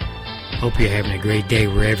 Hope you're having a great day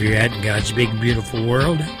wherever you're at in God's big, beautiful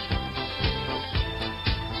world.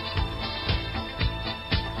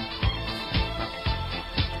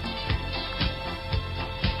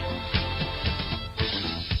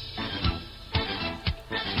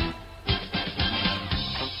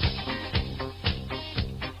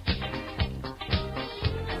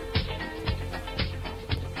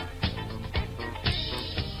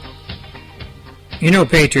 You know,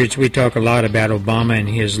 Patriots, we talk a lot about Obama and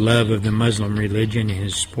his love of the Muslim religion,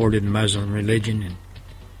 his support of the Muslim religion, and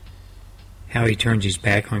how he turns his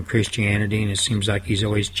back on Christianity, and it seems like he's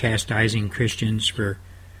always chastising Christians for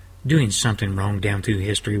doing something wrong down through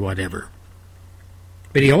history, whatever.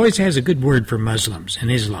 But he always has a good word for Muslims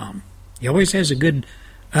and Islam. He always has a good,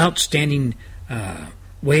 outstanding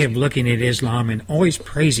way of looking at Islam and always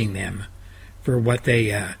praising them for what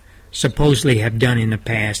they supposedly have done in the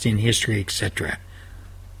past, in history, etc.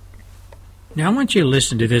 Now I want you to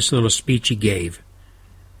listen to this little speech he gave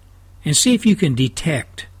and see if you can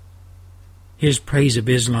detect his praise of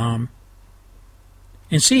Islam,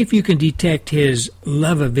 and see if you can detect his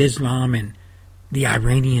love of Islam and the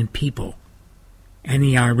Iranian people and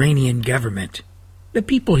the Iranian government, the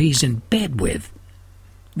people he's in bed with,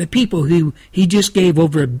 the people who he just gave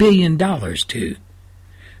over $1 billion to,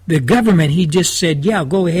 the government he just said, yeah,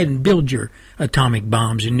 go ahead and build your atomic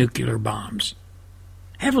bombs and nuclear bombs.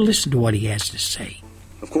 Have a listen to what he has to say.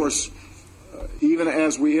 Of course, even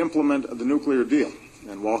as we implement the nuclear deal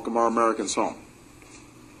and welcome our Americans home,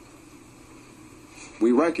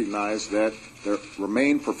 we recognize that there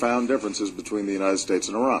remain profound differences between the United States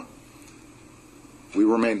and Iran. We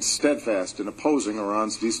remain steadfast in opposing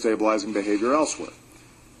Iran's destabilizing behavior elsewhere,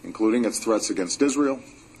 including its threats against Israel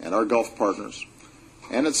and our Gulf partners,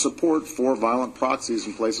 and its support for violent proxies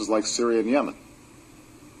in places like Syria and Yemen.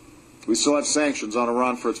 We still have sanctions on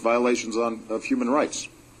Iran for its violations of human rights,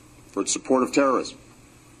 for its support of terrorism,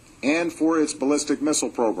 and for its ballistic missile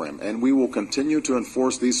program, and we will continue to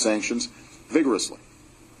enforce these sanctions vigorously.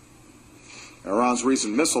 Iran's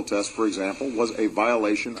recent missile test, for example, was a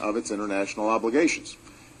violation of its international obligations,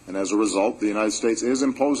 and as a result, the United States is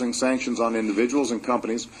imposing sanctions on individuals and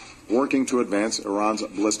companies working to advance Iran's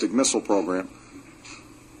ballistic missile program,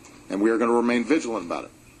 and we are going to remain vigilant about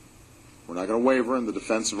it. We're not going to waver in the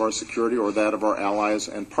defense of our security or that of our allies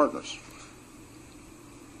and partners.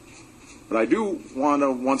 But I do want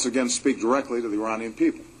to once again speak directly to the Iranian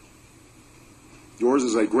people. Yours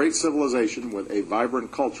is a great civilization with a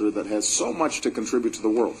vibrant culture that has so much to contribute to the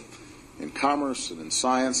world, in commerce and in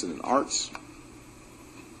science and in arts.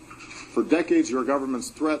 For decades, your government's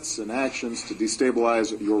threats and actions to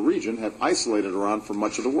destabilize your region have isolated Iran from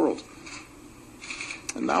much of the world.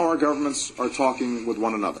 And now our governments are talking with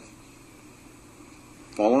one another.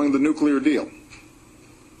 Following the nuclear deal,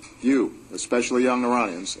 you, especially young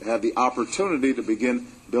Iranians, have the opportunity to begin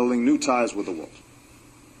building new ties with the world.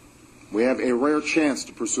 We have a rare chance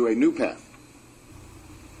to pursue a new path,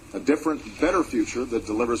 a different, better future that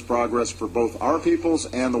delivers progress for both our peoples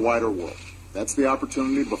and the wider world. That's the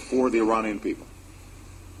opportunity before the Iranian people.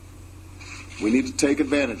 We need to take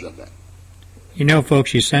advantage of that. You know,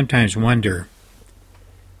 folks, you sometimes wonder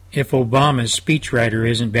if Obama's speechwriter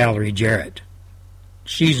isn't Valerie Jarrett.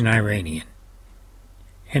 She's an Iranian.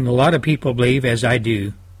 And a lot of people believe, as I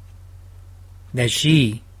do, that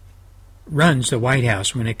she runs the White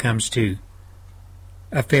House when it comes to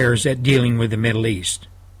affairs that dealing with the Middle East.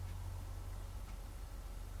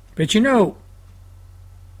 But you know,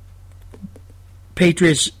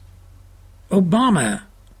 Patriots, Obama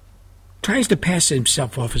tries to pass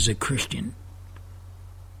himself off as a Christian.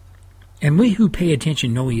 And we who pay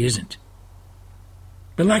attention know he isn't.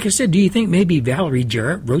 But like I said, do you think maybe Valerie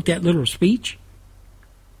Jarrett wrote that little speech?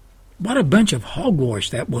 What a bunch of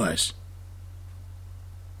hogwash that was.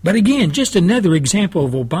 But again, just another example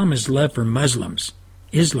of Obama's love for Muslims,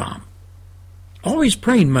 Islam. Always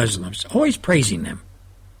praying Muslims, always praising them.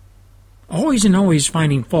 Always and always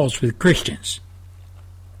finding faults with Christians.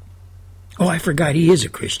 Oh, I forgot he is a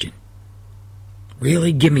Christian.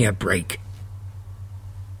 Really? Give me a break.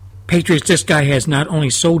 Patriots, this guy has not only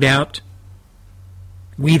sold out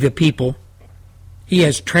we the people, he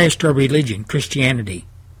has trashed our religion, Christianity,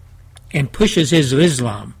 and pushes his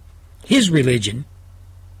Islam, his religion,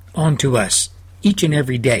 onto us each and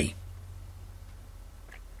every day.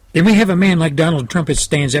 Then we have a man like Donald Trump that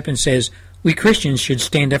stands up and says, we Christians should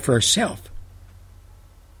stand up for ourselves.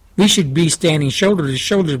 We should be standing shoulder to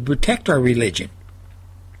shoulder to protect our religion.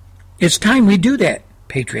 It's time we do that,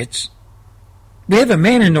 Patriots. We have a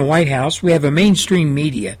man in the White House. We have a mainstream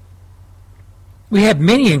media. We have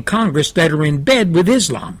many in Congress that are in bed with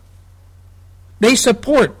Islam. They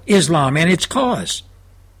support Islam and its cause.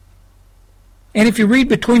 And if you read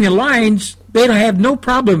between the lines, they don't have no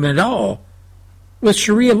problem at all with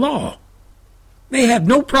Sharia law. They have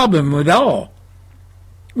no problem at all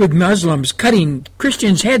with Muslims cutting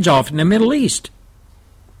Christians' heads off in the Middle East.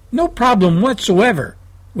 No problem whatsoever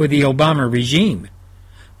with the Obama regime.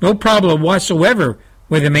 No problem whatsoever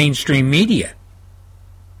with the mainstream media.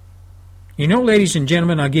 You know, ladies and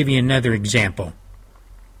gentlemen, I'll give you another example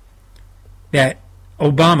that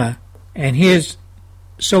Obama and his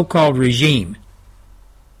so-called regime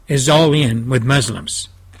is all in with Muslims.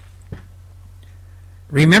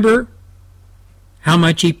 Remember how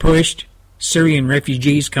much he pushed Syrian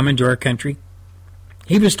refugees coming to our country?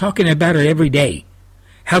 He was talking about it every day,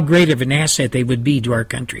 how great of an asset they would be to our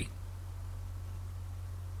country.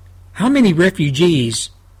 How many refugees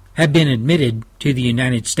have been admitted to the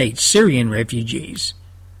United States, Syrian refugees,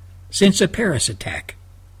 since the Paris attack?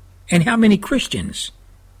 And how many Christians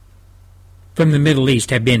from the Middle East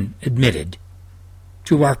have been admitted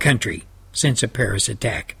to our country since the Paris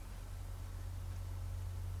attack?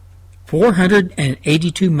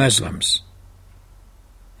 482 Muslims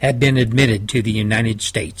have been admitted to the United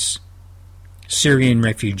States, Syrian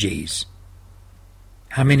refugees.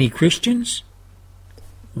 How many Christians?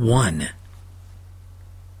 1.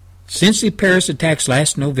 Since the Paris attacks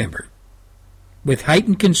last November, with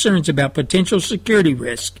heightened concerns about potential security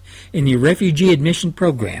risk in the refugee admission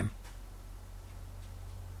program,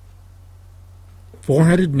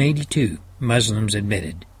 482 Muslims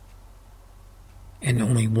admitted, and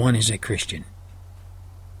only 1 is a Christian.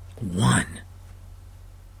 1.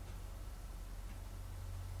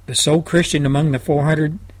 The sole Christian among the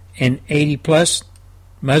 480 plus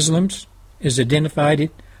Muslims is identified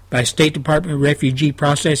by State Department Refugee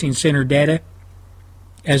Processing Center data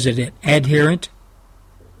as an adherent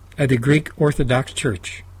of the Greek Orthodox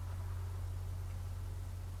Church.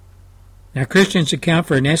 Now, Christians account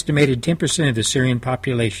for an estimated 10% of the Syrian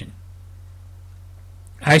population.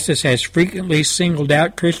 ISIS has frequently singled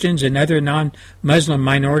out Christians and other non-Muslim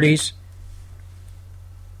minorities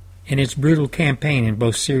in its brutal campaign in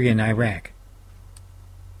both Syria and Iraq,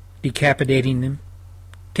 decapitating them,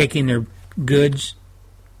 taking their goods,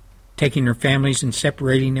 taking their families and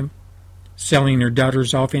separating them, selling their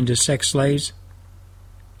daughters off into sex slaves.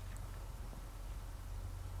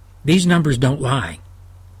 These numbers don't lie.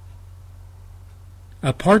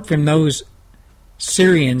 Apart from those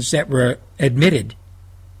Syrians that were admitted,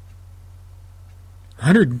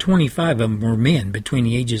 125 of them were men between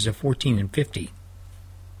the ages of 14 and 50.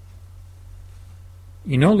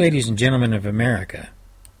 You know, ladies and gentlemen of America,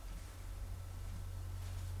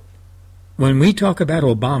 when we talk about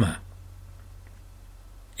Obama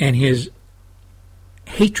and his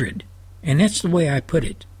hatred, and that's the way I put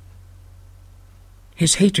it,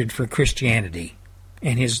 his hatred for Christianity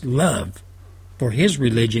and his love for his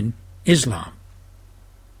religion, Islam.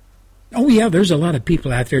 Oh yeah, there's a lot of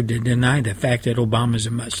people out there that deny the fact that Obama's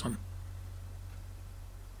a Muslim.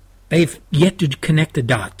 They've yet to connect the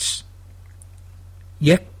dots,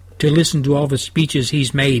 yet to listen to all the speeches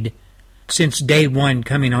he's made since day one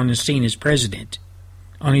coming on the scene as president,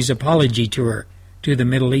 on his apology tour to the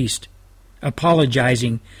Middle East,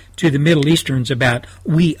 apologizing to the Middle Easterns about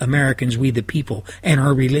we Americans, we the people, and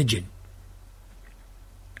our religion,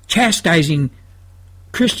 chastising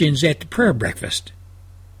Christians at the prayer breakfast,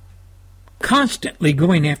 constantly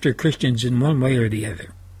going after Christians in one way or the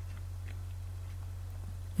other.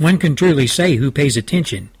 One can truly say, who pays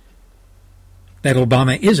attention, that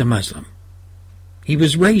Obama is a Muslim. He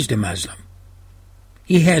was raised a Muslim.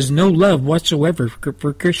 He has no love whatsoever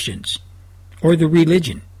for Christians or the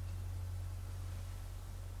religion.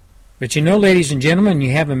 But you know, ladies and gentlemen,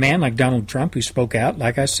 you have a man like Donald Trump who spoke out,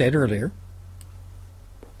 like I said earlier,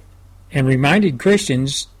 and reminded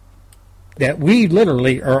Christians that we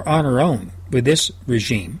literally are on our own with this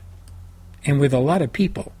regime and with a lot of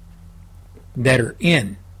people that are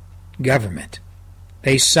in government.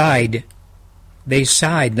 They side,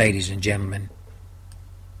 ladies and gentlemen,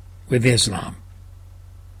 with Islam,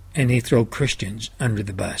 and they throw Christians under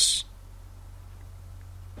the bus.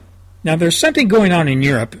 Now, there's something going on in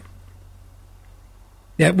Europe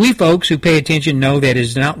that we folks who pay attention know that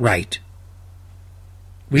is not right.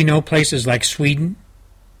 We know places like Sweden,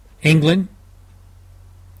 England,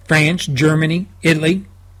 France, Germany, Italy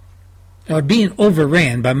are being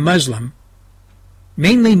overran by Muslim,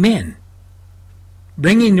 mainly men,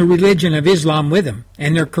 bringing the religion of Islam with them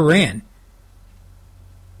and their Quran,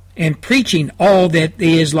 and preaching all that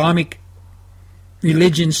the Islamic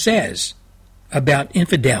religion says about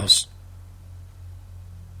infidels,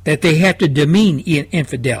 that they have to demean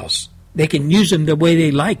infidels. They can use them the way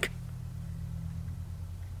they like.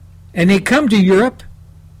 And they come to Europe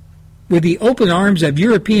with the open arms of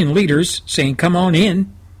European leaders saying, come on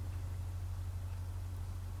in.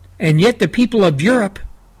 And yet the people of Europe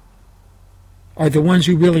are the ones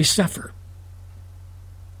who really suffer.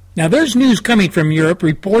 Now, there's news coming from Europe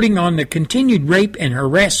reporting on the continued rape and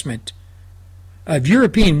harassment of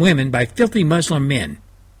European women by filthy Muslim men.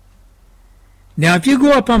 Now, if you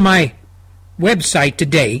go up on my website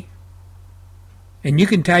today, and you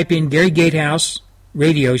can type in Gary Gatehouse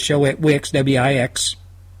radio show at wix.com.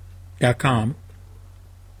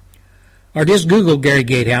 Or just Google Gary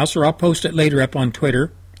Gatehouse, or I'll post it later up on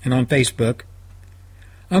Twitter and on Facebook.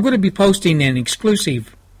 I'm going to be posting an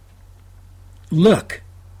exclusive look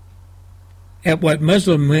at what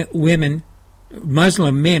Muslim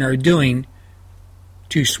men are doing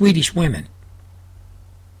to Swedish women,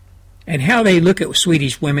 and how they look at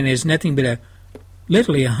Swedish women as nothing but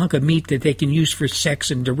literally a hunk of meat that they can use for sex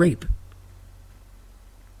and to rape.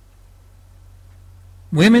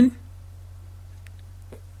 Women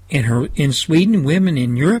in Sweden, women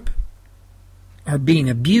in Europe are being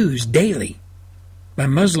abused daily by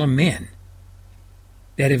Muslim men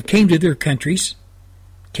that have came to their countries,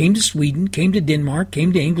 came to Sweden, came to Denmark,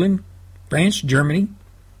 came to England, France, Germany,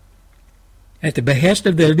 at the behest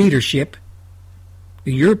of their leadership,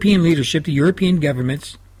 the European leadership, the European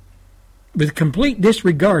governments, with complete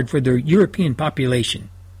disregard for their European population.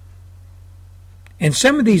 And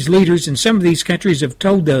some of these leaders in some of these countries have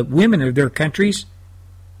told the women of their countries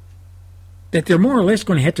that they're more or less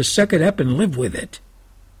going to have to suck it up and live with it,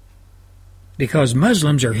 because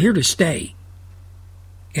Muslims are here to stay.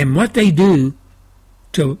 And what they do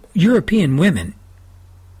to European women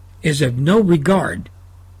is of no regard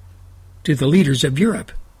to the leaders of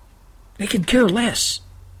Europe. They could care less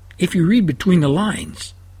if you read between the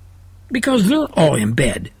lines, because they're all in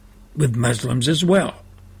bed with Muslims as well.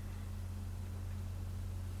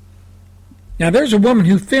 Now, there's a woman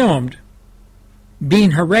who filmed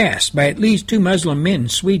being harassed by at least 2 Muslim men in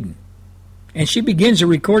Sweden, and she begins a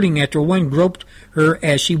recording after one groped her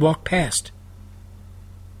as she walked past.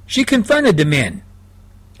 She confronted the men,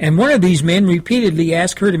 and one of these men repeatedly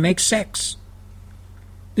asked her to make sex.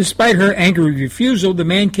 Despite her angry refusal, the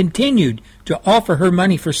man continued to offer her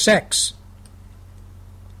money for sex.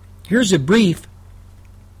 Here's a brief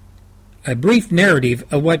narrative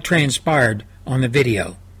of what transpired on the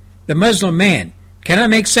video. The Muslim man: "Can I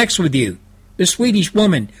make sex with you?" The Swedish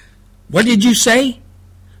woman: "What did you say?"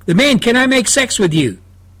 The man: "Can I make sex with you?"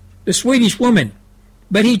 The Swedish woman: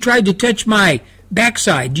 "But he tried to touch my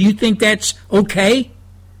backside. Do you think that's okay?"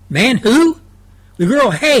 Man: "Who?" The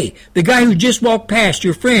girl: "Hey, the guy who just walked past,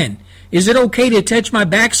 your friend. Is it okay to touch my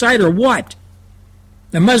backside or what?"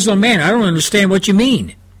 The Muslim man: "I don't understand what you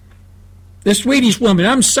mean." The Swedish woman: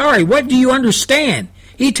 "I'm sorry, what do you understand?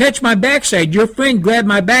 He touched my backside. Your friend grabbed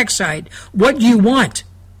my backside. What do you want?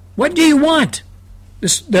 What do you want?"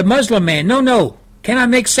 The Muslim man: No. Can I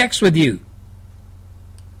make sex with you?"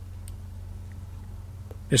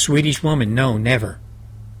 The Swedish woman: "No, never."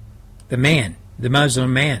 The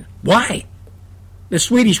Muslim man: "Why?" The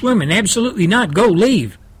Swedish woman: "Absolutely not. Go,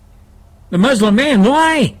 leave." The Muslim man: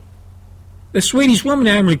 "Why?" The Swedish woman: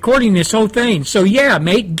 "I'm recording this whole thing, so yeah,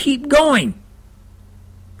 mate, keep going."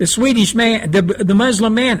 The Swedish man, the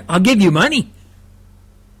Muslim man: "I'll give you money."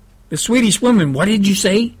 The Swedish woman: "What did you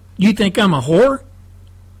say? You think I'm a whore?"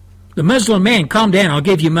 The Muslim man: "Calm down, I'll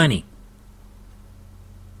give you money."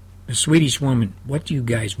 The Swedish woman: "What do you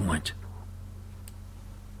guys want?"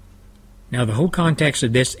 Now, the whole context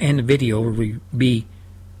of this and the video will be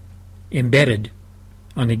embedded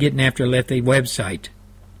on the Getting After Lefty website.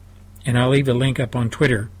 And I'll leave a link up on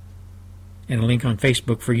Twitter and a link on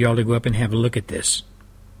Facebook for y'all to go up and have a look at this.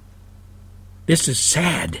 This is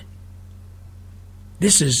sad.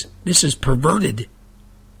 This is perverted.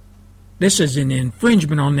 This is an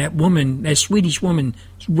infringement on that Swedish woman's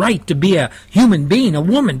right to be a human being, a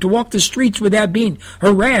woman, to walk the streets without being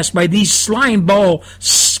harassed by these slimeball,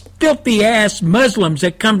 filthy-ass Muslims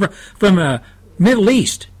that come from the Middle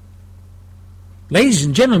East. Ladies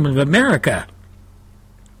and gentlemen of America,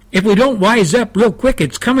 if we don't wise up real quick,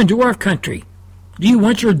 it's coming to our country. Do you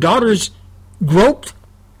want your daughters groped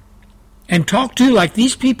and talked to like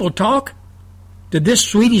these people talk to this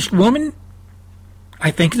Swedish woman?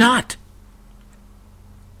 I think not.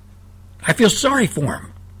 I feel sorry for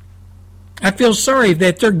them. I feel sorry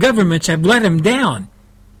that their governments have let them down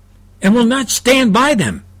and will not stand by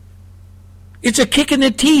them. It's a kick in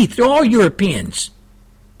the teeth to all Europeans.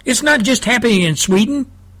 It's not just happening in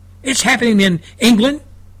Sweden. It's happening in England,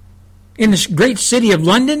 in the great city of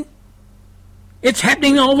London. It's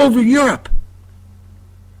happening all over Europe.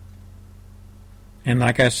 And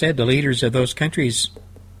like I said, the leaders of those countries,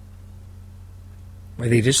 well,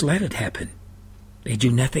 they just let it happen. They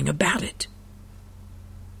do nothing about it.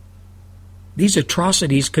 These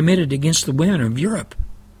atrocities committed against the women of Europe,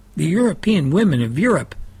 the European women of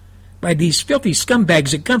Europe, by these filthy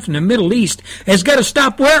scumbags that come from the Middle East, has got to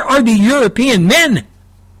stop. Where are the European men?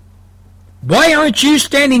 Why aren't you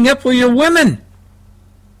standing up for your women?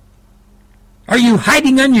 Are you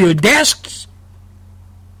hiding under your desks?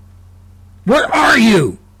 Where are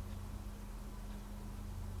you?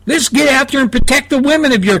 Let's get out there and protect the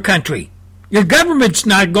women of your country. Your government's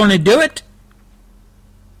not going to do it.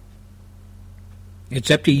 It's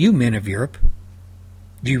up to you, men of Europe.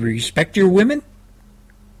 Do you respect your women?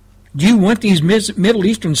 Do you want these Middle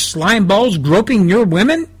Eastern slime balls groping your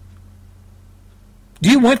women? Do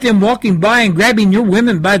you want them walking by and grabbing your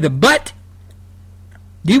women by the butt?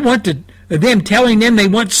 Do you want them telling them they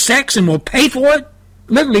want sex and will pay for it?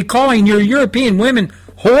 Literally calling your European women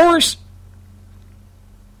whores?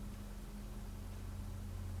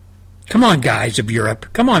 Come on, guys of Europe.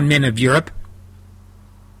 Come on, men of Europe.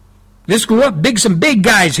 Let's grow up some big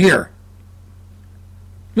guys here.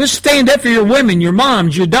 Let's stand up for your women, your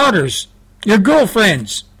moms, your daughters, your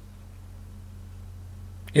girlfriends.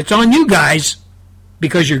 It's on you guys,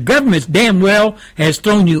 because your government damn well has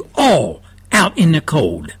thrown you all out in the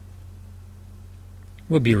cold.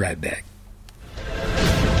 We'll be right back.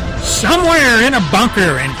 Somewhere in a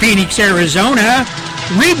bunker in Phoenix, Arizona,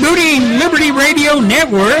 rebooting Liberty Radio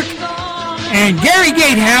Network and Gary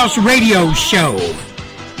Gatehouse Radio Show.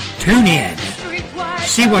 Tune in.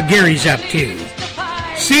 See what Gary's up to.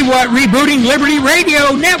 See what rebooting Liberty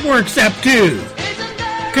Radio Network's up to.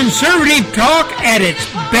 Conservative talk at its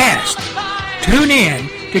best. Tune in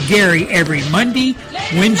to Gary every Monday,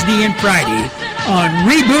 Wednesday, and Friday on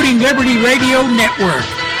Rebooting Liberty Radio Network.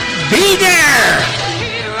 Be there!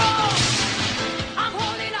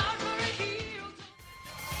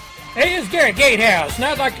 Hey, it's Gary Gatehouse, and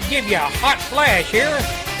I'd like to give you a hot flash here.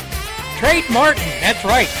 Trade Martin, that's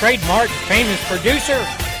right, Trade Martin, famous producer,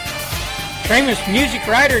 famous music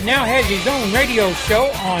writer, now has his own radio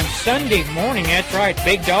show on Sunday morning. That's right,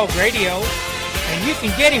 Big Dog Radio. And you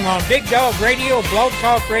can get him on Big Dog Radio,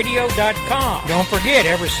 blogtalkradio.com. Don't forget,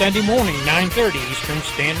 every Sunday morning, 9:30 Eastern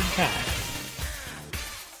Standard Time.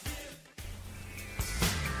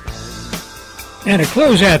 And to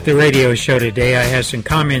close out the radio show today, I have some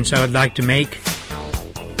comments I would like to make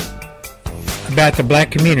about the black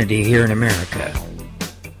community here in America.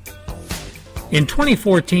 In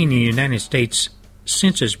 2014, the United States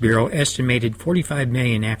Census Bureau estimated 45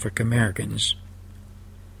 million African Americans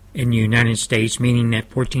in the United States, meaning that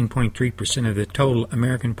 14.3% of the total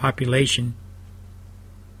American population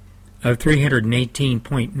of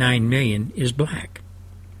 318.9 million is black.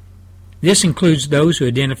 This includes those who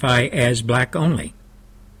identify as black only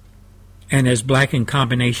and as black in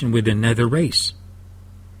combination with another race.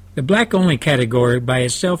 The black-only category by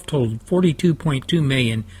itself totaled 42.2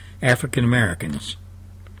 million African Americans,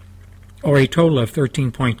 or a total of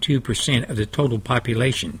 13.2% of the total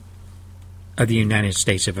population of the United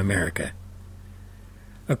States of America.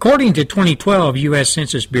 According to 2012 U.S.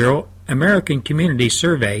 Census Bureau American Community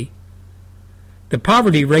Survey, the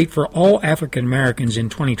poverty rate for all African Americans in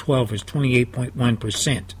 2012 was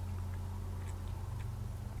 28.1%.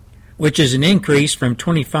 which is an increase from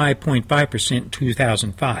 25.5% in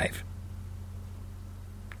 2005.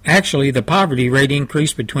 Actually, the poverty rate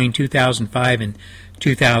increased between 2005 and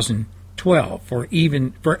 2012 for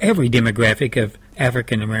every demographic of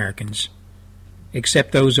African Americans,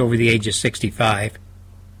 except those over the age of 65,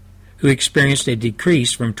 who experienced a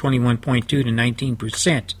decrease from 21.2% to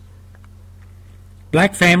 19%.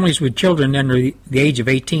 Black families with children under the age of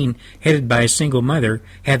 18 headed by a single mother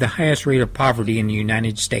had the highest rate of poverty in the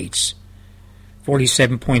United States,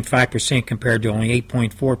 47.5% compared to only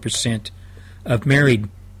 8.4% of married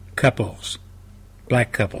couples,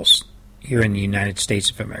 black couples, here in the United States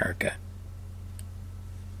of America.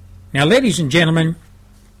 Now, ladies and gentlemen,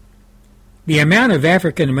 the amount of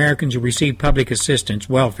African Americans who receive public assistance,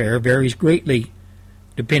 welfare, varies greatly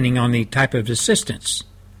depending on the type of assistance.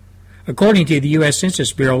 According to the U.S.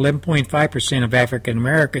 Census Bureau, 11.5% of African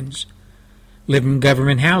Americans live in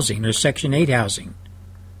government housing or Section 8 housing,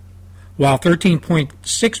 while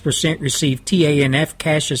 13.6% receive TANF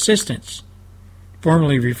cash assistance,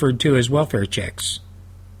 formerly referred to as welfare checks.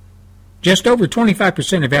 Just over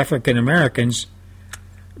 25% of African Americans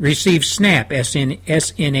receive SNAP,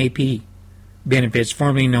 SNAP benefits,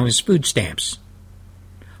 formerly known as food stamps.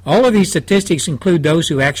 All of these statistics include those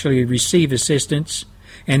who actually receive assistance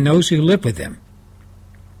and those who live with them.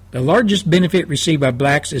 The largest benefit received by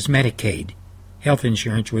blacks is Medicaid, health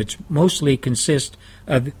insurance, which mostly consists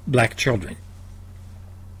of black children.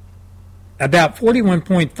 About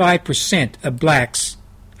 41.5% of blacks'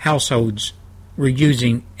 households were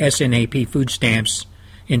using SNAP food stamps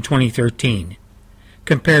in 2013,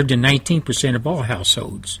 compared to 19% of all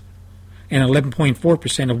households and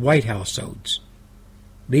 11.4% of white households.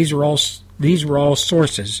 These were all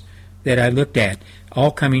sources that I looked at, all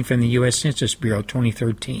coming from the U.S. Census Bureau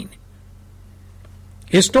 2013.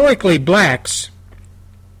 Historically, blacks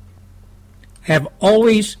have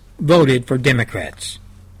always voted for Democrats.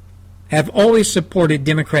 have always supported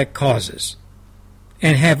Democrat causes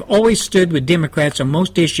and have always stood with Democrats on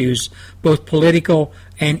most issues, both political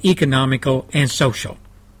and economical and social.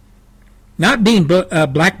 Not being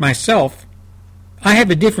black myself, I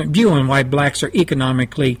have a different view on why blacks are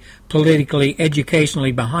economically, politically,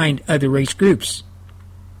 educationally behind other race groups.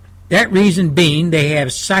 That reason being they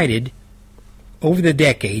have sided over the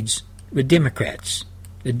decades with Democrats.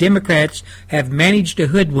 The Democrats have managed to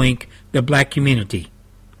hoodwink the black community.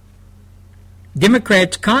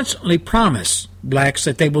 Democrats constantly promise blacks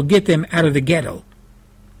that they will get them out of the ghetto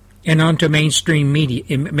and onto mainstream media,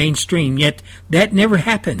 yet that never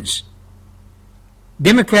happens.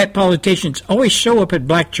 Democrat politicians always show up at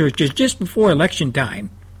black churches just before election time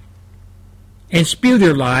and spew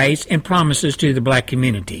their lies and promises to the black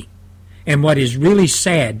community. And what is really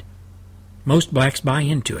sad, most blacks buy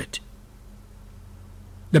into it.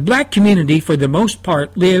 The black community, for the most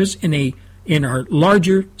part, lives in our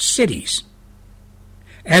larger cities.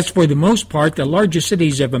 As for the most part, the larger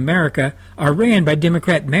cities of America are ran by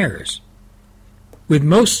Democrat mayors, with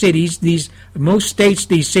most states these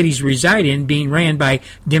cities reside in being ran by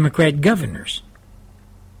Democrat governors.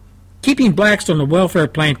 Keeping blacks on the welfare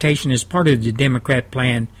plantation is part of the Democrat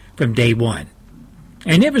plan from day one,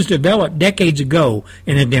 and it was developed decades ago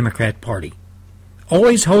in the Democrat Party,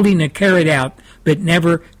 always holding a carrot out but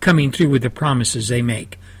never coming through with the promises they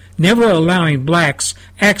make, never allowing blacks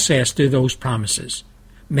access to those promises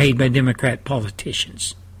made by Democrat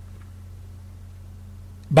politicians.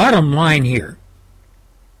 Bottom line here,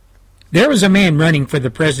 there was a man running for the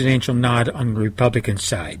presidential nod on the Republican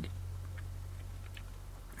side.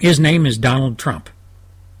 His name is Donald Trump.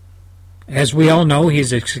 As we all know,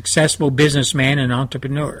 he's a successful businessman and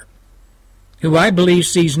entrepreneur who I believe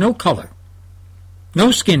sees no color,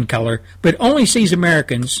 no skin color, but only sees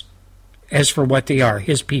Americans as for what they are,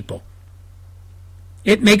 his people.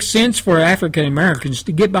 It makes sense for African Americans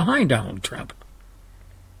to get behind Donald Trump.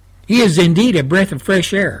 He is indeed a breath of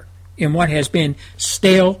fresh air in what has been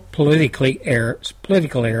stale political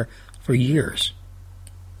air for years.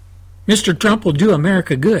 Mr. Trump will do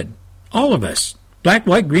America good. All of us, black,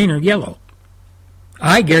 white, green, or yellow.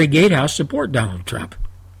 I, Gary Gatehouse, support Donald Trump.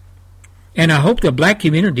 And I hope the black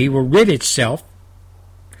community will rid itself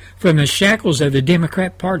from the shackles of the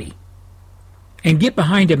Democrat Party and get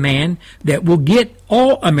behind a man that will get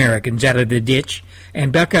all Americans out of the ditch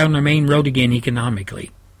and back on the main road again economically.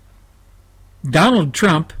 Donald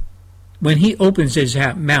Trump, when he opens his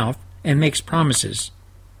mouth and makes promises,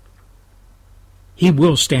 he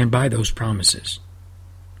will stand by those promises.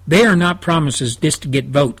 They are not promises just to get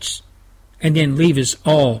votes and then leave us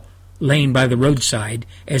all laying by the roadside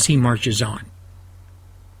as he marches on.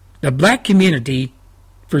 The black community,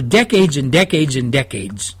 for decades and decades and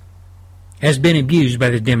decades, has been abused by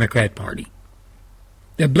the Democrat Party.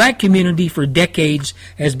 The black community for decades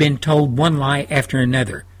has been told one lie after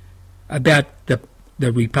another about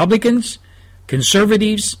the Republicans,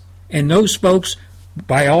 conservatives, and those folks,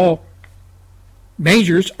 by all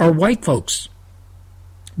measures, are white folks.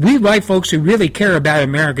 We white folks who really care about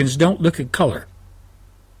Americans don't look at color.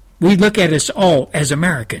 We look at us all as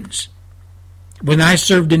Americans. When I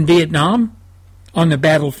served in Vietnam, on the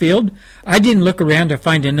battlefield, I didn't look around to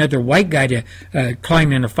find another white guy to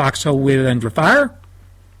climb in a foxhole with under fire.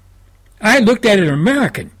 I looked at an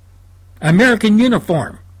American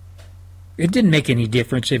uniform. It didn't make any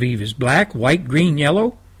difference if he was black, white, green,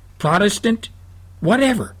 yellow, Protestant,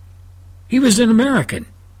 whatever. He was an American.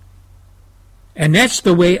 And that's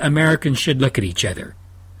the way Americans should look at each other.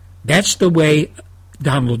 That's the way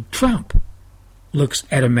Donald Trump looks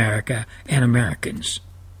at America and Americans.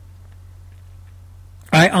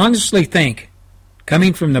 I honestly think,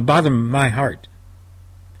 coming from the bottom of my heart,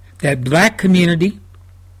 that black community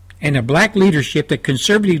and the black leadership, the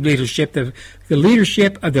conservative leadership, the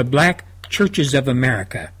leadership of the black churches of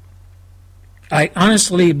America, I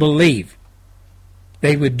honestly believe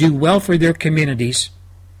they would do well for their communities,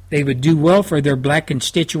 they would do well for their black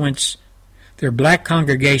constituents, their black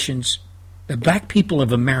congregations, the black people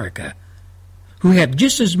of America, who have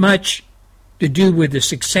just as much to do with the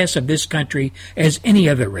success of this country as any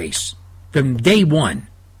other race from day one.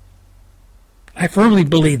 I firmly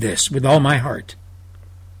believe this with all my heart.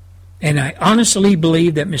 And I honestly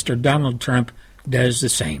believe that Mr. Donald Trump does the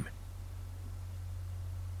same.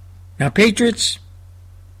 Now, Patriots,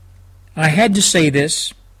 I had to say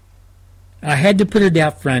this. I had to put it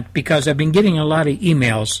out front because I've been getting a lot of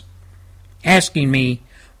emails asking me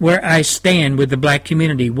where I stand with the black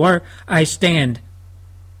community, where I stand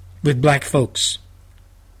with black folks.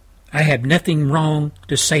 I have nothing wrong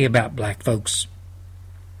to say about black folks.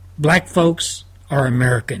 Black folks are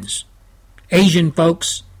Americans. Asian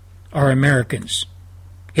folks are Americans.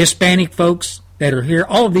 Hispanic folks that are here,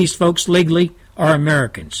 all of these folks legally are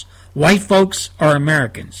Americans. White folks are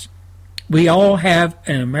Americans. We all have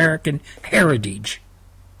an American heritage.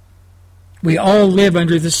 We all live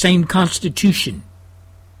under the same Constitution.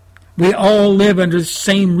 We all live under the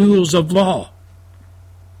same rules of law.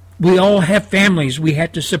 We all have families we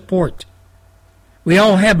have to support. We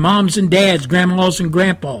all have moms and dads, grandmas and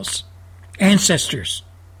grandpas, ancestors.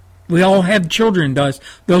 We all have children,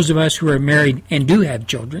 those of us who are married and do have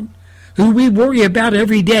children, who we worry about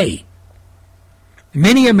every day.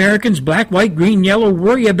 Many Americans, black, white, green, yellow,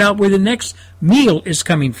 worry about where the next meal is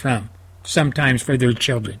coming from, sometimes for their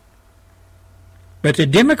children. But the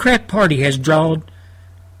Democrat Party has drawn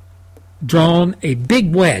a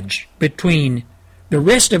big wedge between the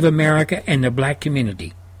rest of America and the black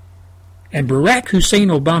community. And Barack Hussein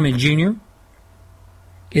Obama Jr.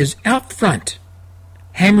 is out front,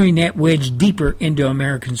 hammering that wedge deeper into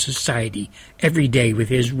American society every day with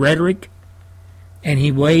his rhetoric and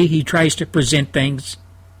the way he tries to present things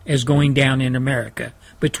as going down in America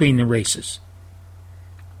between the races.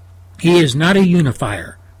 He is not a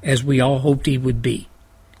unifier, as we all hoped he would be.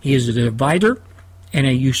 He is a divider and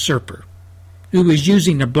a usurper who is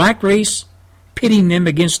using the black race, pitting them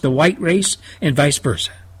against the white race, and vice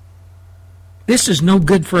versa. This is no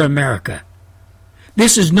good for America.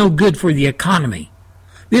 This is no good for the economy.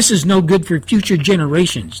 This is no good for future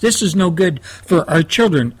generations. This is no good for our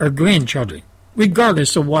children or grandchildren,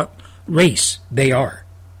 regardless of what race they are.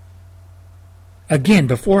 Again,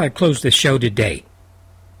 before I close the show today,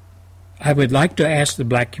 I would like to ask the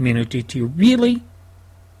black community to really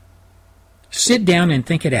sit down and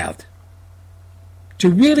think it out. To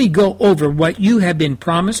really go over what you have been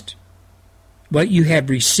promised, what you have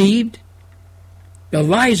received, the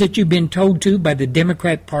lies that you've been told to by the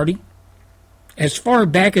Democrat Party, as far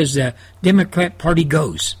back as the Democrat Party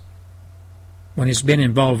goes, when it's been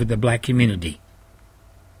involved with the black community.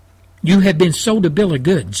 You have been sold a bill of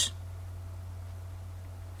goods.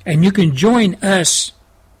 And you can join us,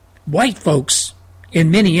 white folks, in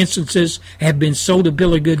many instances, have been sold a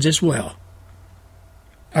bill of goods as well.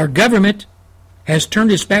 Our government has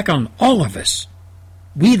turned its back on all of us.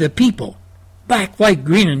 We the people, black, white,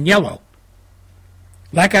 green, and yellow.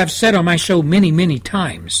 Like I've said on my show many, many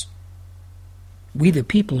times, we the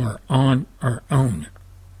people are on our own.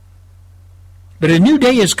 But a new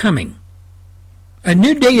day is coming. A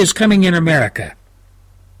new day is coming in America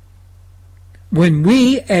when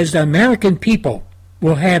we, as the American people,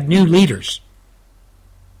 will have new leaders.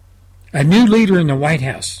 A new leader in the White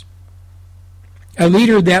House. A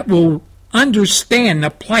leader that will understand the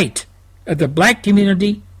plight of the black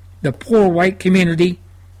community, the poor white community,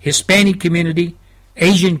 Hispanic community,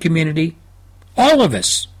 Asian community, all of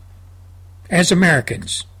us as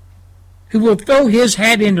Americans, who will throw his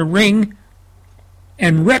hat in the ring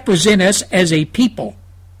and represent us as a people,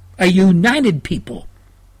 a united people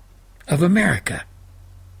of America.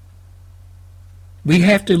 We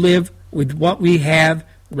have to live with what we have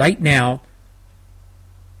right now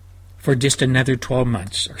for just another 12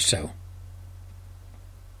 months or so,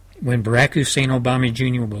 when Barack Hussein Obama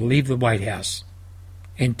Jr. will leave the White House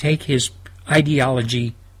and take his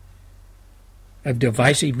ideology of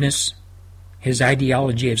divisiveness, his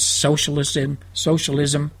ideology of socialism,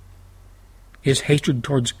 his hatred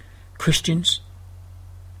towards Christians.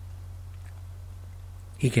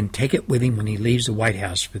 He can take it with him when he leaves the White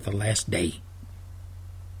House for the last day.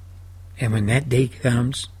 And when that day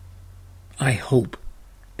comes, I hope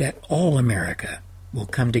that all America will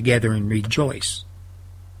come together and rejoice.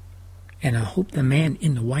 And I hope the man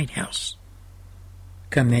in the White House,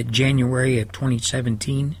 come that January of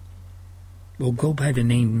 2017, will go by the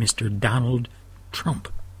name Mr. Donald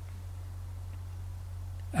Trump.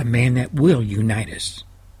 A man that will unite us.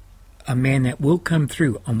 A man that will come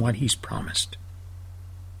through on what he's promised.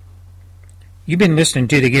 You've been listening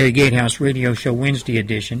to the Gary Gatehouse Radio Show Wednesday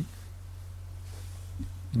edition,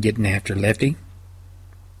 Getting After Lefty.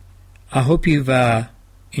 I hope you've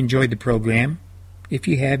enjoyed the program. If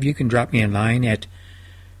you have, you can drop me a line at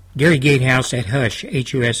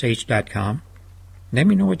GaryGatehouse@hush.com. Let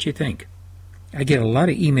me know what you think. I get a lot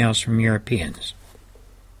of emails from Europeans.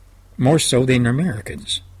 More so than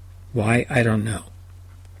Americans. Why, I don't know.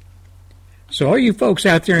 So all you folks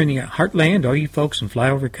out there in the heartland, all you folks in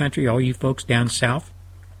flyover country, all you folks down south,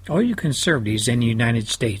 all you conservatives in the United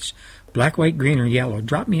States, black, white, green, or yellow,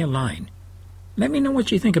 drop me a line. Let me know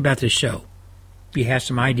what you think about this show. If you have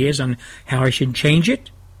some ideas on how I should change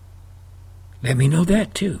it, let me know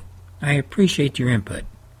that too. I appreciate your input.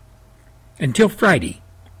 Until Friday,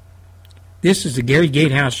 this is the Gary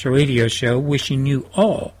Gatehouse Radio Show, wishing you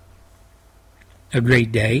all a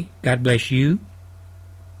great day. God bless you.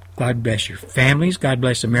 God bless your families. God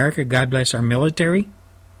bless America. God bless our military.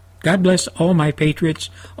 God bless all my patriots,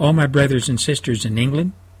 all my brothers and sisters in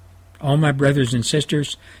England, all my brothers and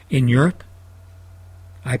sisters in Europe.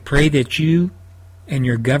 I pray that you and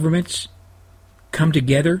your governments come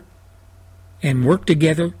together and work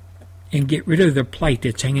together and get rid of the plight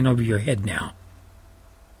that's hanging over your head now.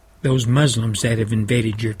 Those Muslims that have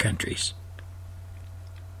invaded your countries.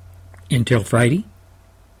 Until Friday,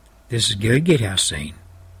 this is Gary Gatehouse saying,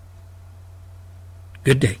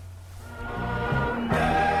 good day.